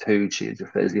different to change your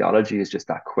physiology is just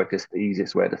that quickest,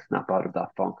 easiest way to snap out of that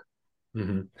funk.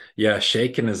 Hmm. Yeah,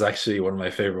 shaking is actually one of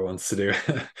my favorite ones to do.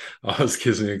 Always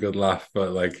gives me a good laugh.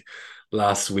 But like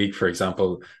last week, for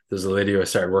example, there's a lady who I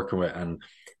started working with, and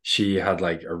she had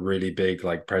like a really big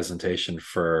like presentation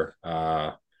for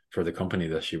the company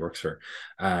that she works for.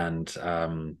 And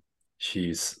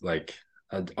she's like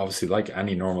obviously like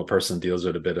any normal person deals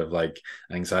with a bit of like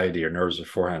anxiety or nerves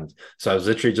beforehand. So I was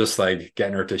literally just like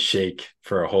getting her to shake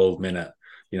for a whole minute,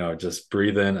 just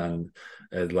breathe in and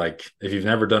like if you've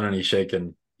never done any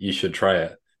shaking, you should try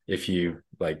it. If you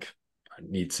like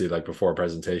need to like before a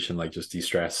presentation, like just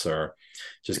de-stress or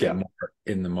just get Yeah. more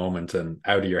in the moment and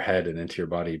out of your head and into your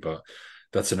body. But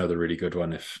that's another really good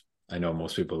one. If I know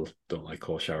most people don't like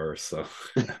cold showers, so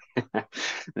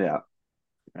Yeah.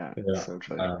 Yeah. yeah. So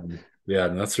true. Yeah,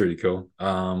 and that's really cool.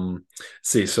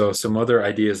 See, so some other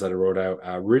ideas that I wrote out,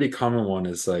 a really common one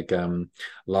is like a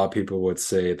lot of people would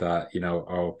say that,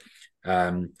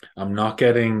 I'm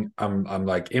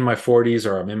like in my 40s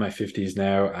or I'm in my 50s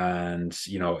now, and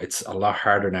it's a lot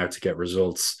harder now to get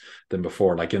results than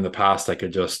before. Like in the past, I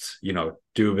could just,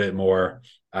 do a bit more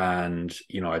and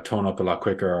I'd tone up a lot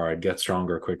quicker, or I'd get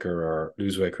stronger quicker, or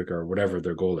lose weight quicker, or whatever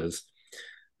their goal is.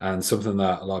 And something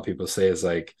that a lot of people say is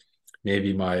like,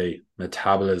 maybe my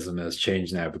metabolism has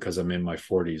changed now because I'm in my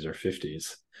 40s or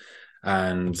 50s.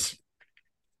 And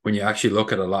when you actually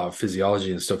look at a lot of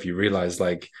physiology and stuff, you realize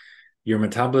like your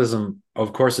metabolism,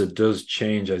 of course, it does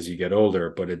change as you get older,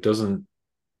 but it doesn't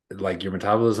like your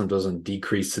metabolism doesn't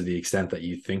decrease to the extent that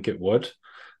you think it would.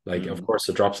 Like, of Mm, course,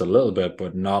 it drops a little bit,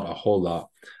 but not a whole lot.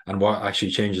 And what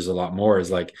actually changes a lot more is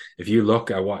like if you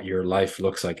look at what your life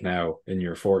looks like now in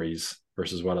your 40s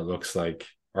versus what it looks like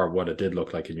or what it did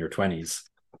look like in your 20s,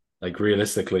 like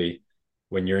realistically,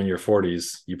 when you're in your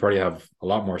 40s, you probably have a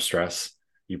lot more stress.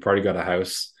 You probably got a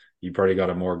house, you probably got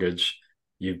a mortgage,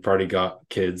 you've probably got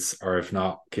kids, or if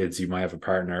not kids, you might have a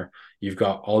partner. You've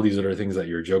got all these other things that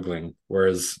you're juggling.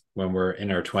 Whereas when we're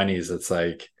in our 20s, it's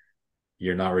like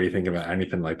you're not really thinking about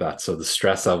anything like that. So the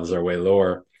stress levels are way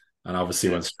lower. And obviously,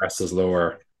 yeah. when stress is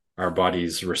lower, our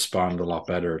bodies respond a lot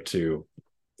better to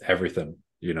everything.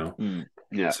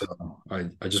 Yeah. So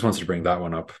I just wanted to bring that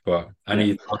one up. But Yeah.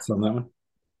 any thoughts on that one?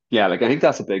 Yeah. Like I think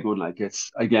that's a big one. Like it's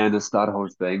again, it's that whole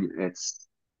thing. It's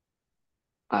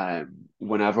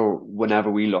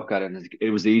whenever we look at it, it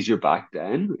was easier back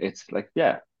then. It's like,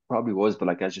 yeah, probably was, but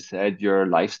like as you said, your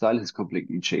lifestyle has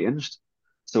completely changed.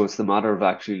 So it's the matter of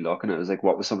actually looking at it as like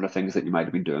what were some of the things that you might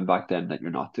have been doing back then that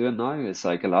you're not doing now. It's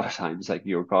like a lot of times like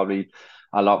you're probably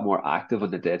a lot more active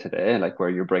on the day to day, like where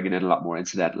you're bringing in a lot more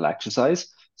incidental exercise.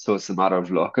 So it's a matter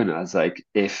of looking as like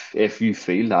if you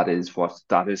feel that is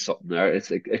something there,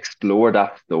 it's like explore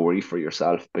that story for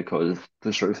yourself because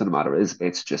the truth of the matter is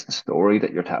it's just a story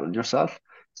that you're telling yourself.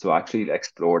 So actually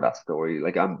explore that story.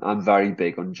 Like I'm very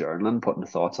big on journaling, putting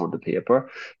thoughts onto paper.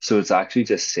 So it's actually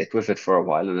just sit with it for a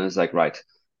while and it's like, right,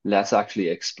 let's actually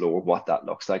explore what that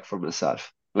looks like for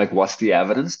myself. Like what's the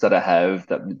evidence that I have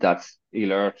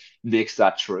either makes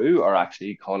that true or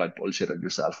actually call out bullshit on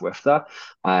yourself with that.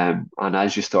 And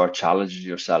as you start challenging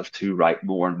yourself to write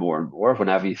more and more and more,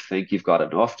 whenever you think you've got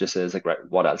enough, just says like, right,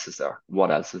 what else is there?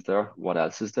 What else is there? What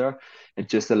else is there? It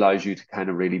just allows you to kind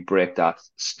of really break that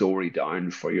story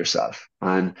down for yourself.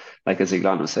 And like as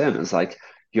Elan was saying, it's like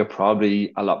you're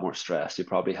probably a lot more stressed. You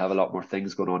probably have a lot more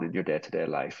things going on in your day-to-day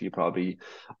life. You probably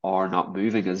are not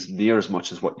moving as near as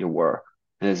much as what you were.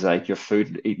 Is like your food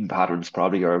and eating patterns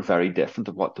probably are very different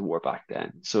to what they were back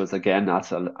then. So it's again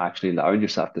that's actually allowing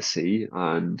yourself to see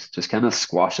and just kind of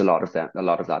squash a lot of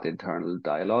that internal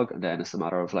dialogue, and then it's a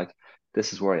matter of like,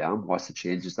 this is where I am. What's the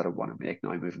changes that I want to make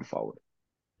now moving forward?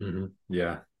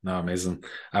 Yeah, no, amazing.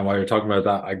 And while you're talking about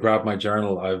that, I grabbed my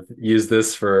journal. I've used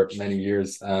this for many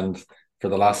years, and for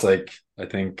the last like I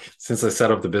think since I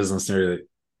set up the business nearly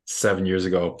 7 years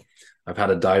ago, I've had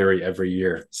a diary every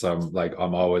year. So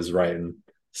I'm always writing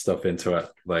stuff into it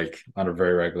like on a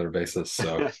very regular basis.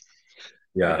 So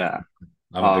yeah, Yeah.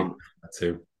 I'm a big fan Um, of that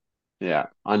too. Yeah,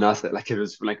 and that's it. Like it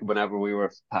was like whenever we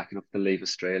were packing up to leave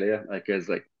Australia, like it's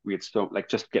like we had stuff like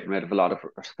just getting rid of a lot of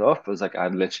our stuff. It was like I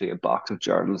had literally a box of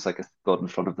journals, like I stood in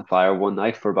front of the fire one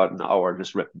night for about an hour,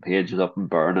 just ripping pages up and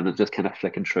burning and just kind of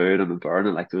flicking through them and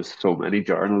burning. Like there was so many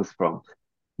journals from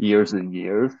years and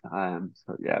years.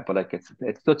 So yeah, but like it's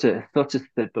such a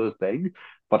simple thing,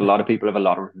 but a lot of people have a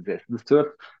lot of resistance to it.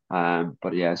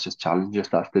 But yeah, it's just challenging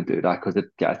yourself to do that because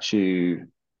it gets you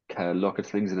kind of look at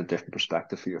things in a different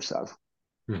perspective for yourself.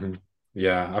 Hmm.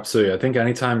 Yeah, absolutely. I think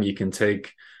anytime you can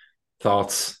take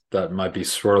thoughts that might be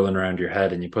swirling around your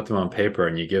head and you put them on paper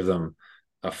and you give them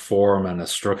a form and a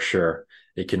structure,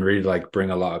 it can really like bring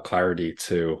a lot of clarity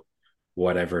to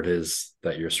whatever it is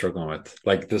that you're struggling with.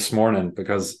 Like this morning,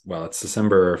 because well, it's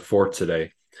December 4th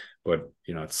today, but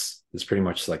it's pretty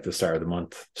much like the start of the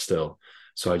month still.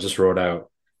 So I just wrote out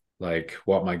like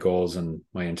what my goals and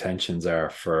my intentions are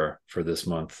for this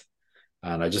month.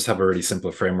 And I just have a really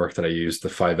simple framework that I use, the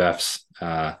 5 F's: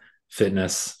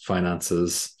 fitness,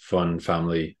 finances, fun,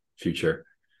 family, future.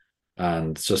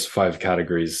 And it's just 5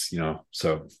 categories,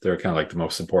 so they're kind of like the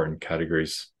most important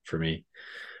categories for me.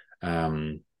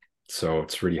 Um, so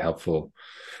it's really helpful,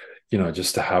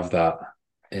 just to have that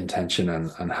intention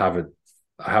and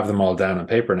have them all down on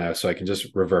paper now. So I can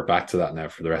just revert back to that now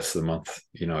for the rest of the month.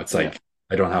 It's Yeah, like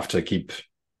I don't have to keep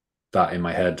that in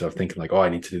my head of thinking like, oh, I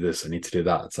need to do this, I need to do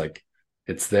that. It's like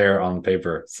it's there on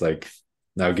paper. It's like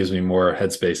now it gives me more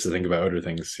headspace to think about other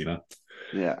things.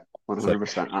 yeah, It's like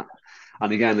 100%.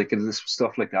 And again, like in this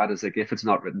stuff like that is like if it's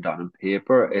not written down on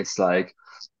paper, it's like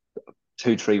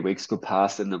 2, 3 weeks go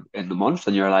past in the month,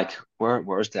 and you're like,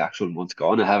 where's the actual month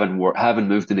gone? I haven't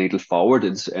moved the needle forward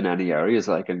in any areas.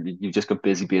 Like, and you just got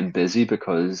busy being busy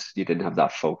because you didn't have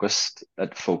that focused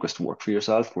work for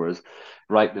yourself. Whereas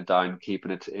writing it down, keeping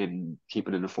it in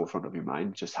the forefront of your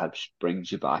mind, just helps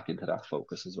brings you back into that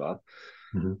focus as well.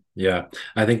 Yeah,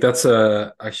 I think that's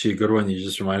actually a good one you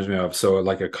just reminded me of. So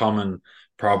like a common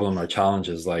problem or challenge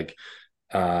is like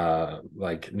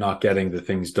not getting the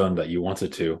things done that you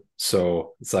wanted to.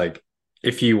 So it's like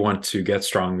if you want to get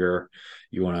stronger,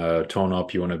 you want to tone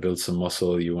up, you want to build some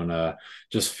muscle, you want to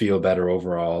just feel better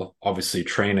overall. Obviously,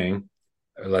 training,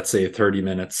 let's say 30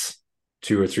 minutes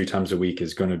 2 or 3 times a week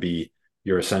is going to be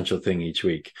your essential thing each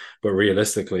week. But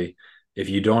realistically, if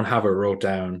you don't have it wrote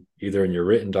down either in your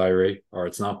written diary or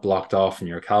it's not blocked off in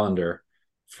your calendar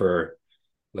for,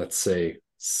 let's say,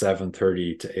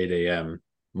 7:30 to 8 a.m.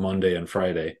 Monday and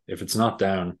Friday, if it's not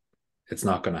down, it's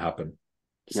not going to happen.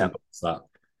 Yeah, Simple as that.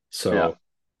 yeah, So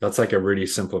that's like a really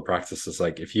simple practice. It's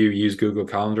like if you use Google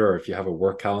Calendar or if you have a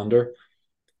work calendar,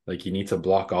 like you need to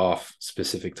block off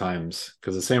specific times.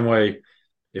 Because the same way,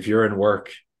 if you're in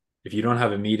work, if you don't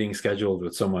have a meeting scheduled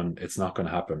with someone, it's not going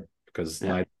to happen because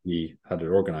yeah, neither we had it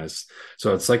organized.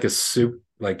 So it's like a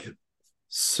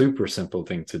super simple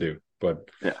thing to do. But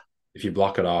yeah. if you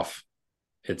block it off,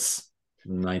 it's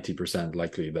 90%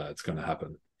 likely that it's going to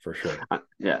happen for sure.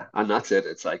 Yeah, and that's it.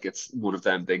 It's like it's one of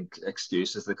them big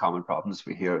excuses, the common problems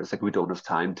we hear. It's like we don't have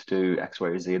time to do X, Y,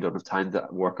 or Z. I don't have time to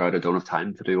work out. I don't have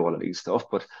time to do all of these stuff.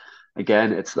 But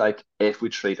again, it's like if we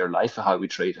treat our life how we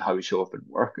show up in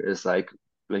work is like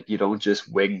you don't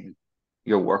just wing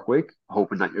your work week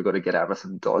hoping that you're going to get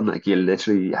everything done. Like you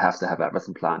literally have to have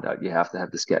everything planned out. You have to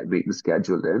have the meeting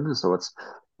scheduled in. So it's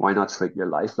why not treat your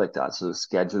life like that? So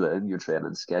schedule in your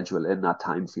training, schedule in that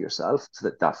time for yourself,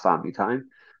 so that family time.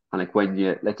 And like when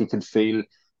you like, it can feel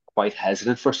quite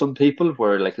hesitant for some people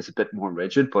where like it's a bit more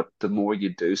rigid, but the more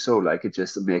you do so, like it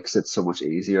makes it so much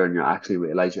easier, and you actually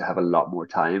realize you have a lot more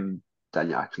time than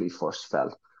you actually first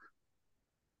felt.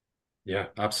 Yeah,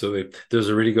 absolutely. There's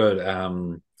a really good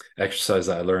exercise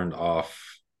that I learned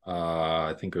off.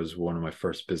 I think it was one of my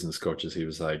first business coaches. He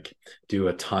was like, do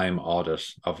a time audit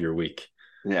of your week.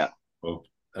 Yeah, Well,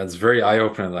 that's very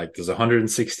eye-opening. Like there's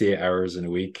 168 hours in a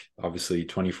week, obviously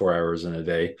 24 hours in a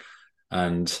day.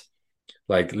 And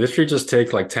like literally just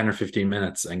take like 10 or 15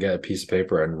 minutes and get a piece of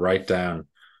paper and write down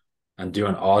and do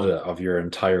an audit of your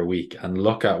entire week and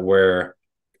look at where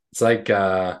it's like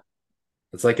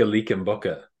it's like a leaking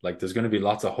bucket. Like there's going to be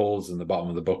lots of holes in the bottom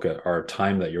of the bucket or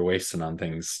time that you're wasting on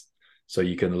things. So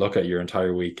you can look at your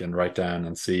entire week and write down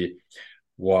and see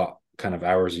what kind of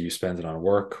hours are you spending on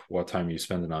work, what time are you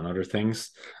spending on other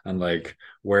things, and like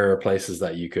where are places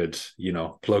that you could,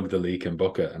 plug the leak and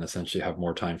bucket and essentially have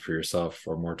more time for yourself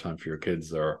or more time for your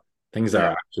kids or things that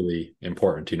are yeah, actually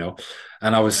important.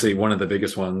 And obviously one of the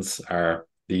biggest ones are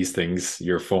these things,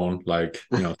 your phone, like,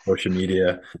 social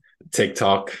media,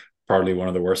 TikTok, probably one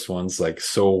of the worst ones, like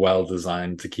so well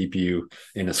designed to keep you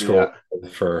in a scroll yeah,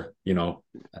 for, an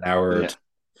hour or yeah, two.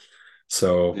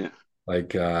 So yeah,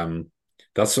 like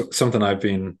that's something I've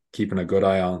been keeping a good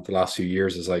eye on the last few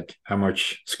years is like how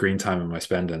much screen time am I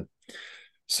spending?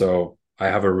 So I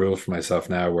have a rule for myself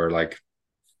now where like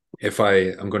if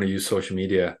I am going to use social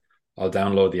media, I'll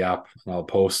download the app and I'll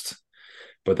post,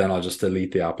 but then I'll just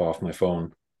delete the app off my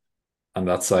phone. And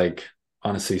that's like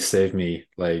honestly saved me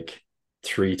like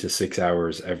 3 to 6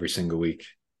 hours every single week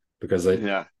because I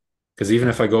yeah, because even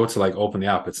if I go to like open the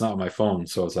app, it's not on my phone.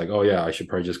 So it's like, oh yeah, I should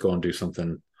probably just go and do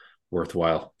something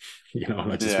worthwhile, and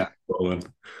not just be yeah, scrolling.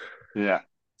 yeah.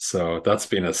 So that's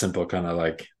been a simple kind of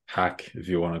like hack, if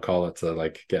you want to call it, to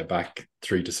like get back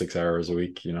 3 to 6 hours a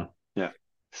week. Yeah,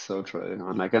 so true.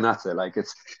 And that's it. Like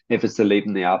it's if it's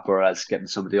deleting the app or else getting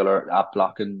some of the other app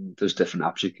blocking, there's different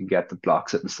apps you can get that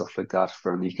blocks it and stuff like that.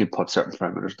 And you can put certain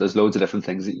parameters. There's loads of different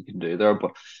things that you can do there.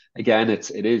 But again,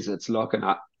 it's looking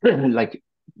at like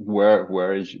where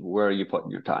are you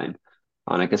putting your time?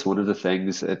 And I guess one of the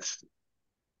things it's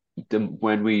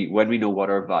when we know what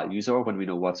our values are, when we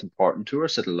know what's important to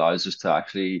us, it allows us to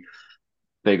actually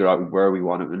figure out where we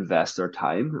want to invest our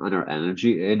time and our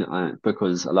energy in.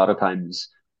 Because a lot of times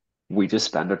we just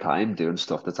spend our time doing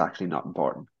stuff that's actually not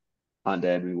important. And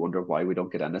then we wonder why we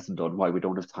don't get anything done, why we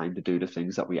don't have time to do the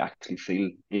things that we actually feel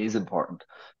is important.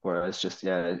 Whereas just,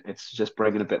 yeah, it's just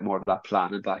bringing a bit more of that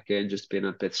planning back in, just being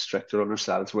a bit stricter on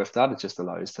ourselves with that. It just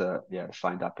allows to, yeah, to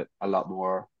find that bit a lot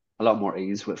more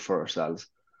ease with for ourselves.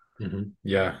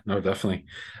 Yeah, no, definitely.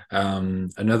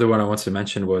 Another one I wanted to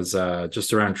mention was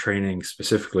just around training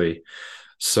specifically.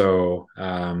 So,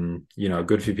 a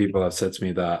good few people have said to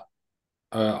me that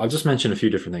I'll just mention a few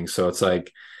different things. So it's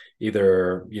like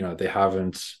either, they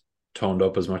haven't toned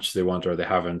up as much as they want, or they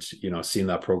haven't, seen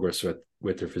that progress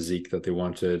with their physique that they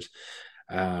wanted.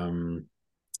 Um,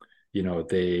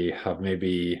 they have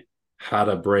maybe had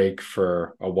a break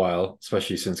for a while,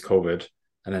 especially since COVID,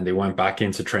 and then they went back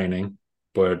into training,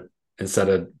 but instead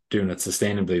of doing it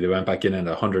sustainably, they went back in at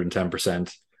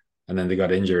 110%, and then they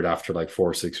got injured after like 4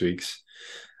 or 6 weeks.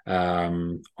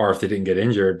 Or if they didn't get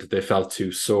injured, they felt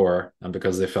too sore, and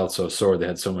because they felt so sore, they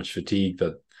had so much fatigue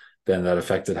that then that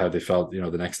affected how they felt,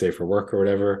 the next day for work or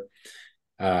whatever.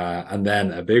 And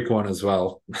then a big one as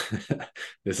well.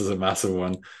 This is a massive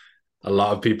one. A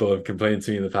lot of people have complained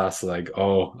to me in the past, like,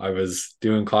 oh, I was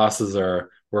doing classes or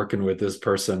working with this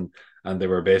person, and they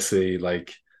were basically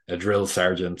like a drill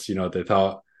sergeant. They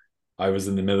thought I was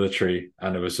in the military,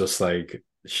 and it was just like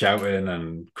shouting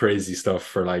and crazy stuff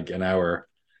for like an hour.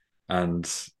 And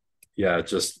yeah,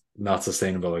 just not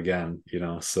sustainable again.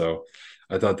 So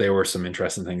I thought they were some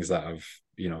interesting things that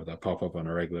that pop up on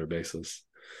a regular basis.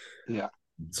 Yeah.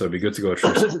 So it'd be good to go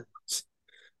through some.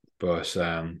 But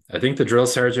I think the drill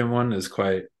sergeant one is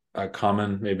quite a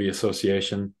common maybe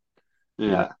association.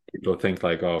 Yeah. People think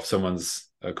like, oh, if someone's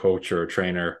a coach or a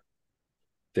trainer,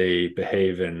 they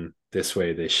behave in this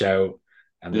way, they shout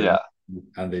and Yeah.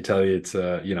 they tell you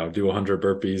to, do 100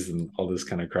 burpees and all this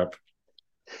kind of crap.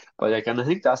 But like, and I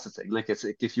think that's the thing. Like, it's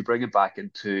like if you bring it back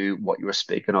into what you were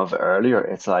speaking of earlier,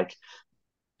 it's like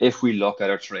if we look at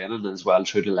our training as well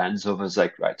through the lens of it's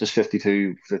like, right, there's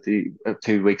 52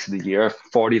 weeks in the year,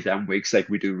 40 of them weeks, like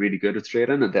we do really good at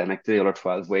training, and then like the other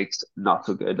 12 weeks, not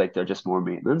so good, like they're just more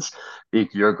maintenance.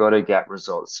 You're going to get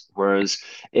results. Whereas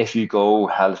if you go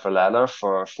hell for leather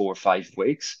for 4 or 5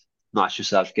 weeks, match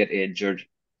yourself, get injured,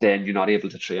 then you're not able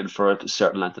to train for a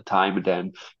certain length of time, and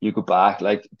then you go back,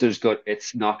 like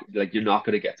it's not like you're not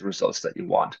going to get the results that you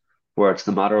want where it's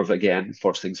the matter of again,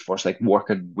 first things first, like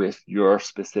working with your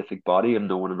specific body and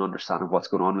knowing and understanding what's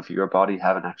going on with your body,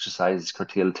 having exercise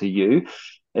curtailed to you,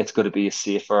 it's going to be a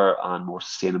safer and more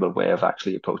sustainable way of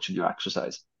actually approaching your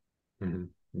exercise. Mhm.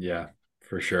 Yeah,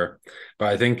 for sure. But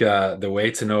I think the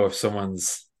way to know if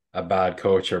someone's a bad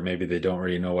coach, or maybe they don't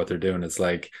really know what they're doing. It's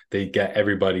like they get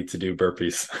everybody to do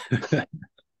burpees.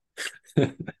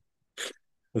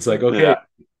 It's like, okay, Yeah,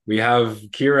 we have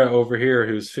Kira over here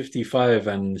who's 55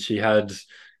 and she had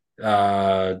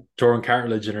torn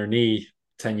cartilage in her knee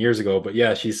 10 years ago, but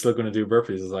yeah, she's still going to do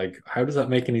burpees. It's like, how does that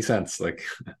make any sense? Like,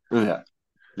 yeah,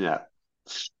 yeah.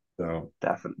 so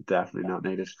Definitely not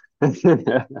needed.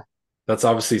 that's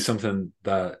obviously something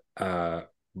that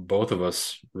both of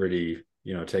us really,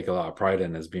 take a lot of pride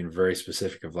in, as being very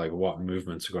specific of like what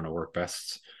movements are going to work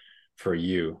best for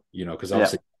you, because Yeah,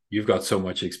 obviously you've got so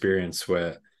much experience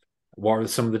with what are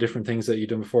some of the different things that you've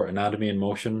done before. Anatomy and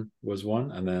motion was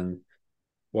one, and then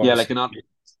what yeah. was, Like not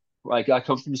like I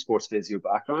come from a sports physio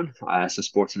background, so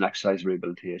sports and exercise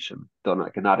rehabilitation, done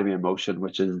like anatomy and motion,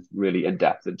 which is really in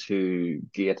depth into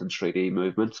gait and 3D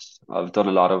movements. I've done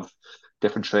a lot of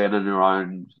different training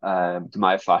around the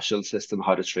myofascial system,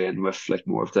 how to train with like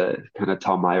more of the kind of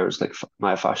Tom Myers like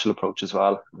myofascial approach as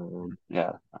well.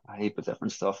 Yeah, a heap of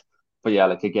different stuff. But yeah,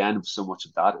 like again, so much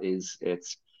of that is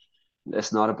it's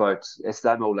not about it's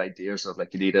them old ideas of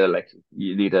like you need a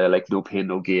like no pain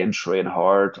no gain, train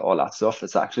hard, all that stuff.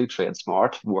 It's actually train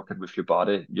smart, working with your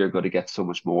body. You're going to get so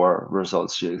much more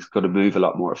results. You're going to move a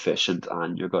lot more efficient,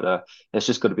 and it's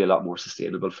just going to be a lot more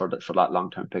sustainable for that long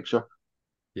term picture.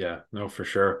 yeah, no, for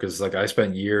sure. Because like I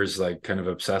spent years like kind of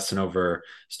obsessing over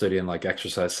studying like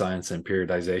exercise science and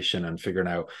periodization and figuring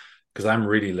out, because I'm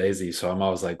really lazy. So I'm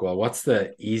always like, well, what's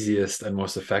the easiest and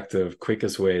most effective,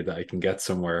 quickest way that I can get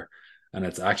somewhere? And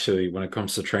it's actually, when it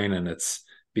comes to training, it's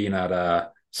being at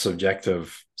a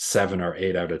subjective 7 or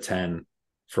 8 out of 10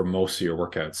 for most of your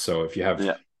workouts. So if you have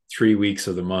Yeah, 3 weeks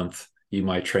of the month, you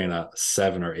might train at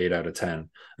 7 or 8 out of 10.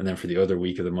 And then for the other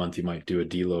week of the month, you might do a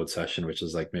deload session, which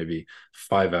is like maybe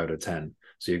 5 out of 10.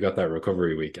 So you got that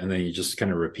recovery week. And then you just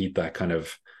kind of repeat that kind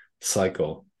of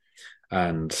cycle.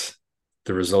 And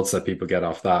the results that people get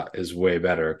off that is way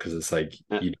better, because it's like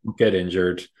yeah, you don't get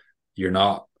injured, you're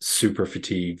not super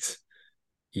fatigued,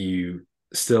 you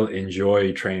still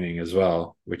enjoy training as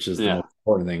well, which is the yeah, most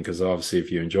important thing. Because obviously,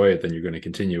 if you enjoy it, then you're going to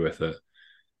continue with it.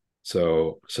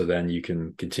 So then you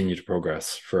can continue to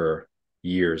progress for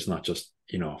years, not just,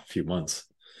 a few months.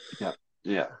 yeah,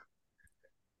 yeah.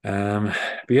 Um,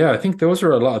 but yeah, I think those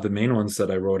are a lot of the main ones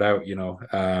that I wrote out.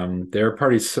 They're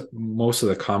probably most of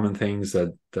the common things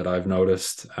that I've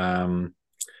noticed.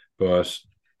 But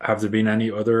have there been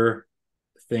any other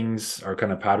things or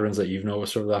kind of patterns that you've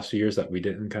noticed over the last few years that we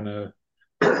didn't kind of?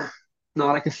 No,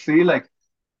 like I feel like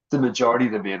the majority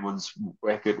of the main ones,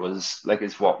 like it was like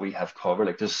is what we have covered.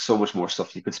 Like there's so much more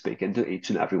stuff you could speak into each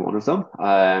and every one of them.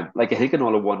 Like I think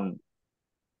another one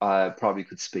probably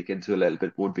could speak into a little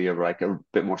bit would be like a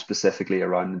bit more specifically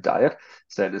around the diet.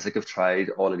 Saying it's like I've tried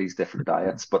all of these different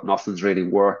diets, but nothing's really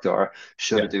worked, or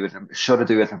Yeah, should I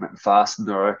do intermittent fasting,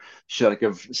 or should I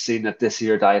have seen that this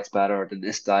year diet's better than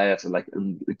this diet,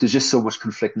 and there's just so much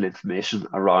conflicting information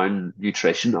around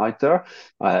nutrition out there,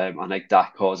 and like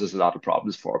that causes a lot of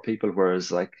problems for people.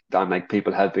 Whereas like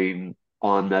people have been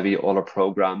on maybe other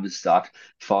programs that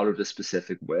followed a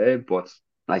specific way, but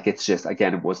like it's just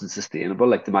again, it wasn't sustainable.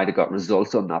 Like they might have got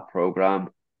results on that program,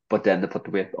 but then they put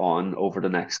the weight on over the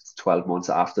next 12 months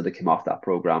after they came off that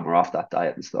program or off that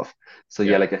diet and stuff. So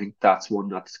yeah, yeah, like I think that's one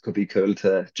that could be cool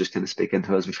to just kind of speak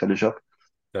into as we finish up.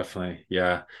 definitely.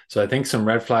 Yeah. So I think some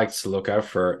red flags to look out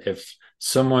for: if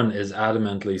someone is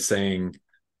adamantly saying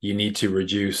you need to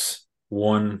reduce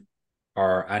one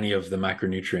or any of the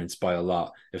macronutrients by a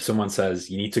lot. If someone says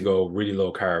you need to go really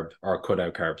low carb or cut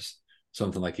out carbs,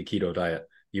 something like a keto diet,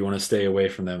 you want to stay away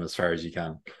from them as far as you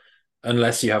can,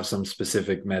 unless you have some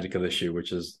specific medical issue,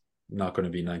 which is not going to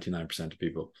be 99% of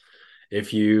people.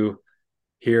 If you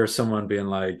hear someone being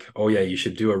like, oh, yeah, you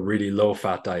should do a really low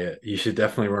fat diet, you should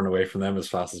definitely run away from them as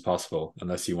fast as possible,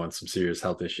 unless you want some serious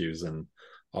health issues and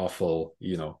awful,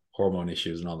 hormone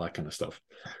issues and all that kind of stuff.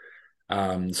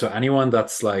 So anyone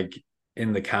that's like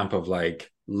in the camp of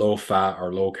like low fat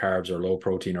or low carbs or low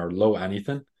protein or low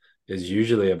anything is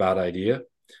usually a bad idea,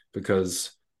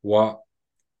 because what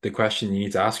the question you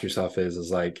need to ask yourself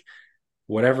is like,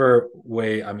 whatever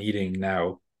way I'm eating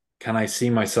now, can I see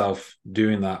myself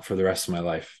doing that for the rest of my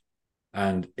life?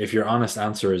 And if your honest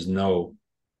answer is no,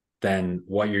 then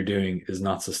what you're doing is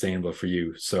not sustainable for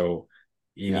you. So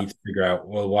you Yeah, need to figure out,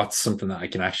 well, what's something that I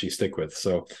can actually stick with?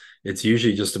 So it's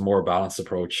usually just a more balanced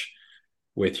approach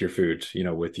with your food,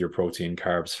 with your protein,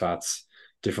 carbs, fats,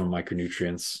 different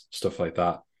micronutrients, stuff like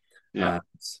that. yeah, And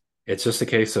it's just a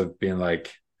case of being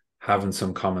like having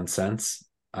some common sense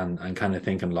and kind of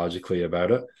thinking logically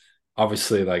about it.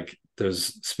 Obviously, like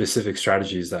there's specific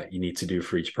strategies that you need to do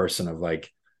for each person of like,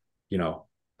 you know,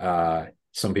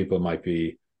 some people might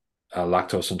be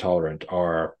lactose intolerant,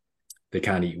 or they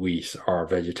can't eat wheat, or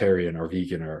vegetarian or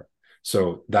vegan, or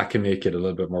so that can make it a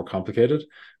little bit more complicated.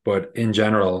 But in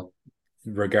general,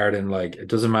 regarding like it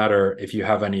doesn't matter if you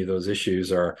have any of those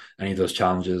issues or any of those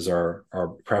challenges or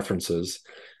preferences,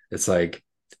 it's like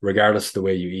regardless of the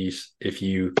way you eat, if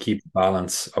you keep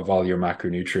balance of all your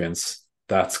macronutrients,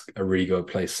 that's a really good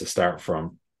place to start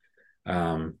from.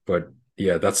 But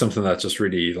yeah, that's something that just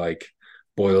really like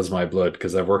boils my blood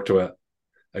because I've worked with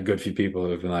a good few people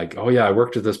who have been like, oh yeah, I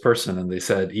worked with this person and they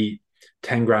said eat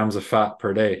 10 grams of fat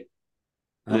per day.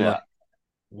 And I'm like, Yeah.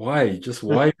 why? Just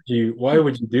why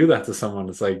would you do that to someone?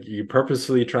 It's like you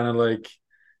purposefully trying to like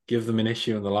give them an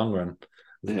issue in the long run.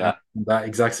 And Yeah. that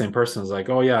exact same person is like,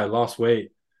 oh yeah, I lost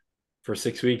weight for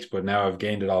 6 weeks, but now I've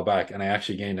gained it all back. And I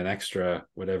actually gained an extra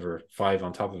whatever 5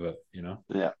 on top of it, you know?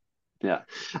 Yeah. Yeah.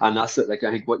 And that's it. Like, I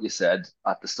think what you said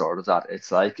at the start of that,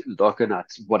 it's like looking at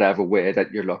whatever way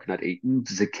that you're looking at eating.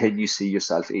 Does it, can you see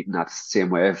yourself eating that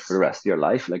same way for the rest of your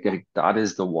life? Like, I think that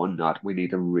is the one that we need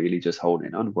to really just hone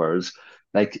in on. Whereas,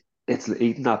 like, it's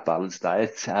eating that balanced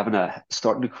diet, starting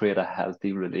to create a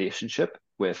healthy relationship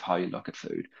with how you look at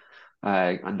food.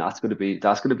 And that's going to be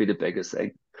the biggest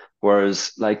thing.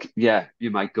 Whereas, like, yeah,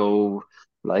 you might go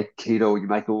like keto, you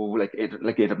might go like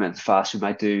intermittent fast, you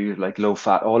might do like low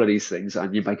fat, all of these things,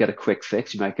 and you might get a quick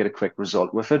fix, you might get a quick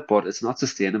result with it, but it's not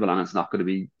sustainable and it's not going to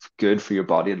be good for your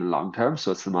body in the long term.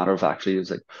 So it's a matter of actually,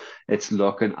 it's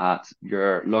looking at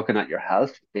your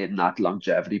health in that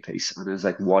longevity piece, and it's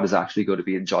like what is actually going to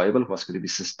be enjoyable, what's going to be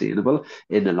sustainable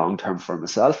in the long term for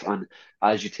myself, and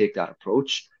as you take that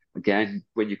approach again,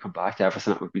 when you come back to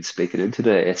everything that we've been speaking in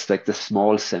today, it's like the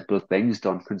small, simple things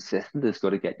done consistent is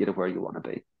going to get you to where you want to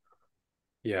be.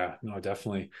 Yeah, no,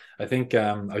 definitely. I think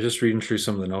I was just reading through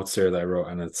some of the notes there that I wrote,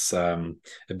 and it's a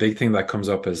big thing that comes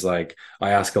up is like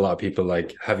I ask a lot of people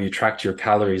like, have you tracked your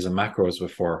calories and macros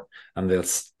before? And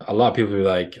there's a lot of people be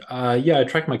like, yeah, I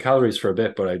track my calories for a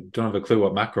bit, but I don't have a clue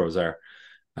what macros are.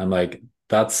 And like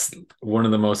that's one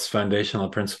of the most foundational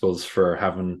principles for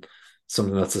having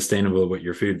something that's sustainable with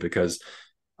your food, because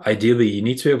ideally you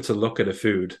need to be able to look at a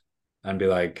food and be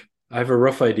like, I have a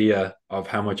rough idea of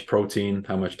how much protein,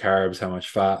 how much carbs, how much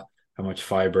fat, how much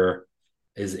fiber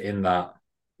is in that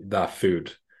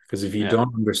food. Because if you Yeah,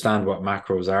 don't understand what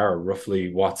macros are or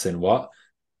roughly what's in what,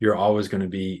 you're always going to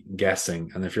be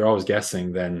guessing. And if you're always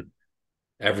guessing, then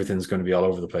everything's going to be all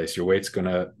over the place. Your weight's going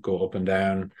to go up and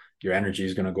down, your energy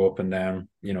is going to go up and down,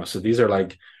 so these are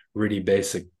like really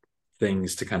basic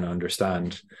things to kind of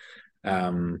understand.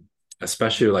 um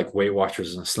Especially like Weight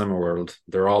Watchers in a Slimmer World,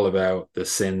 they're all about the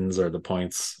sins or the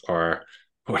points or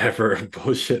whatever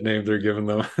bullshit name they're giving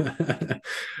them.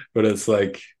 But it's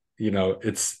like,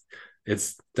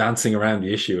 it's dancing around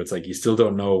the issue. It's like you still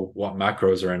don't know what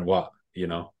macros are in what.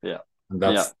 yeah, And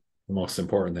yeah, that's the most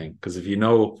important thing, because if you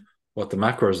know what the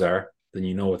macros are, then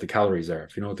you know what the calories are.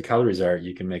 If you know what the calories are,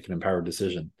 you can make an empowered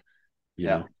decision, you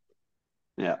yeah, know.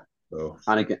 yeah. So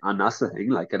And again, and that's the thing,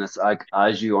 like, and it's like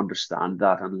as you understand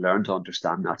that and learn to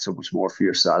understand that so much more for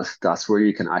yourself, that's where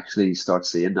you can actually start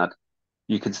seeing that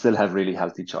you can still have really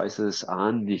healthy choices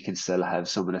and you can still have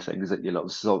some of the things that you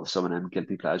love, so some of them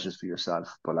guilty pleasures for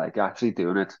yourself, but like actually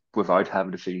doing it without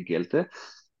having to feel guilty.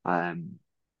 Um,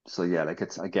 so yeah, like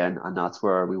it's again, and that's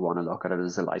where we want to look at it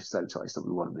as a lifestyle choice that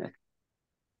we want to make.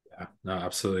 yeah, no,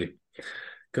 absolutely.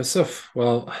 Good stuff.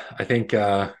 Well, I think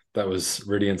that was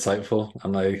really insightful,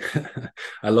 and I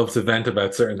I love to vent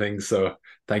about certain things. So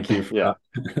thank you for Yeah,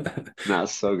 that.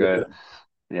 that's so good.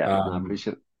 Yeah, no, I um,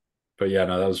 appreciate it. but yeah,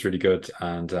 no, that was really good.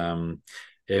 And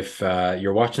if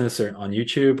you're watching this on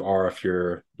YouTube, or if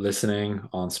you're listening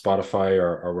on Spotify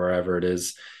or wherever it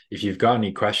is, if you've got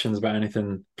any questions about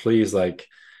anything, please, like,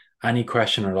 any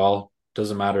question at all.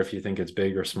 Doesn't matter if you think it's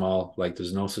big or small. Like,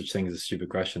 there's no such thing as a stupid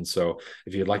question. So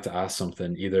if you'd like to ask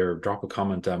something, either drop a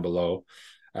comment down below,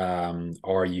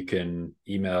 or you can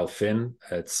email Finn.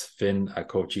 It's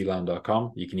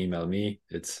finn@coachelan.com. You can email me.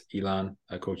 It's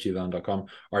elan@coachelan.com.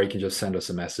 Or you can just send us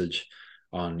a message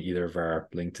on either of our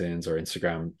LinkedIn's or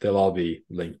Instagram. They'll all be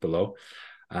linked below.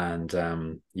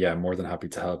 And yeah, more than happy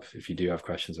to help if you do have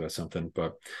questions about something.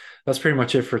 But that's pretty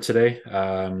much it for today.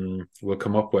 We'll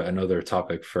come up with another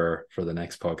topic for the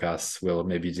next podcast. We'll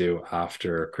maybe do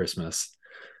after Christmas.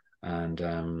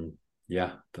 And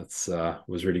yeah, that's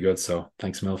was really good. So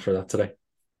thanks, Mil, for that today.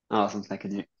 Awesome, thank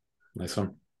you. Nice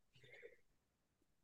one.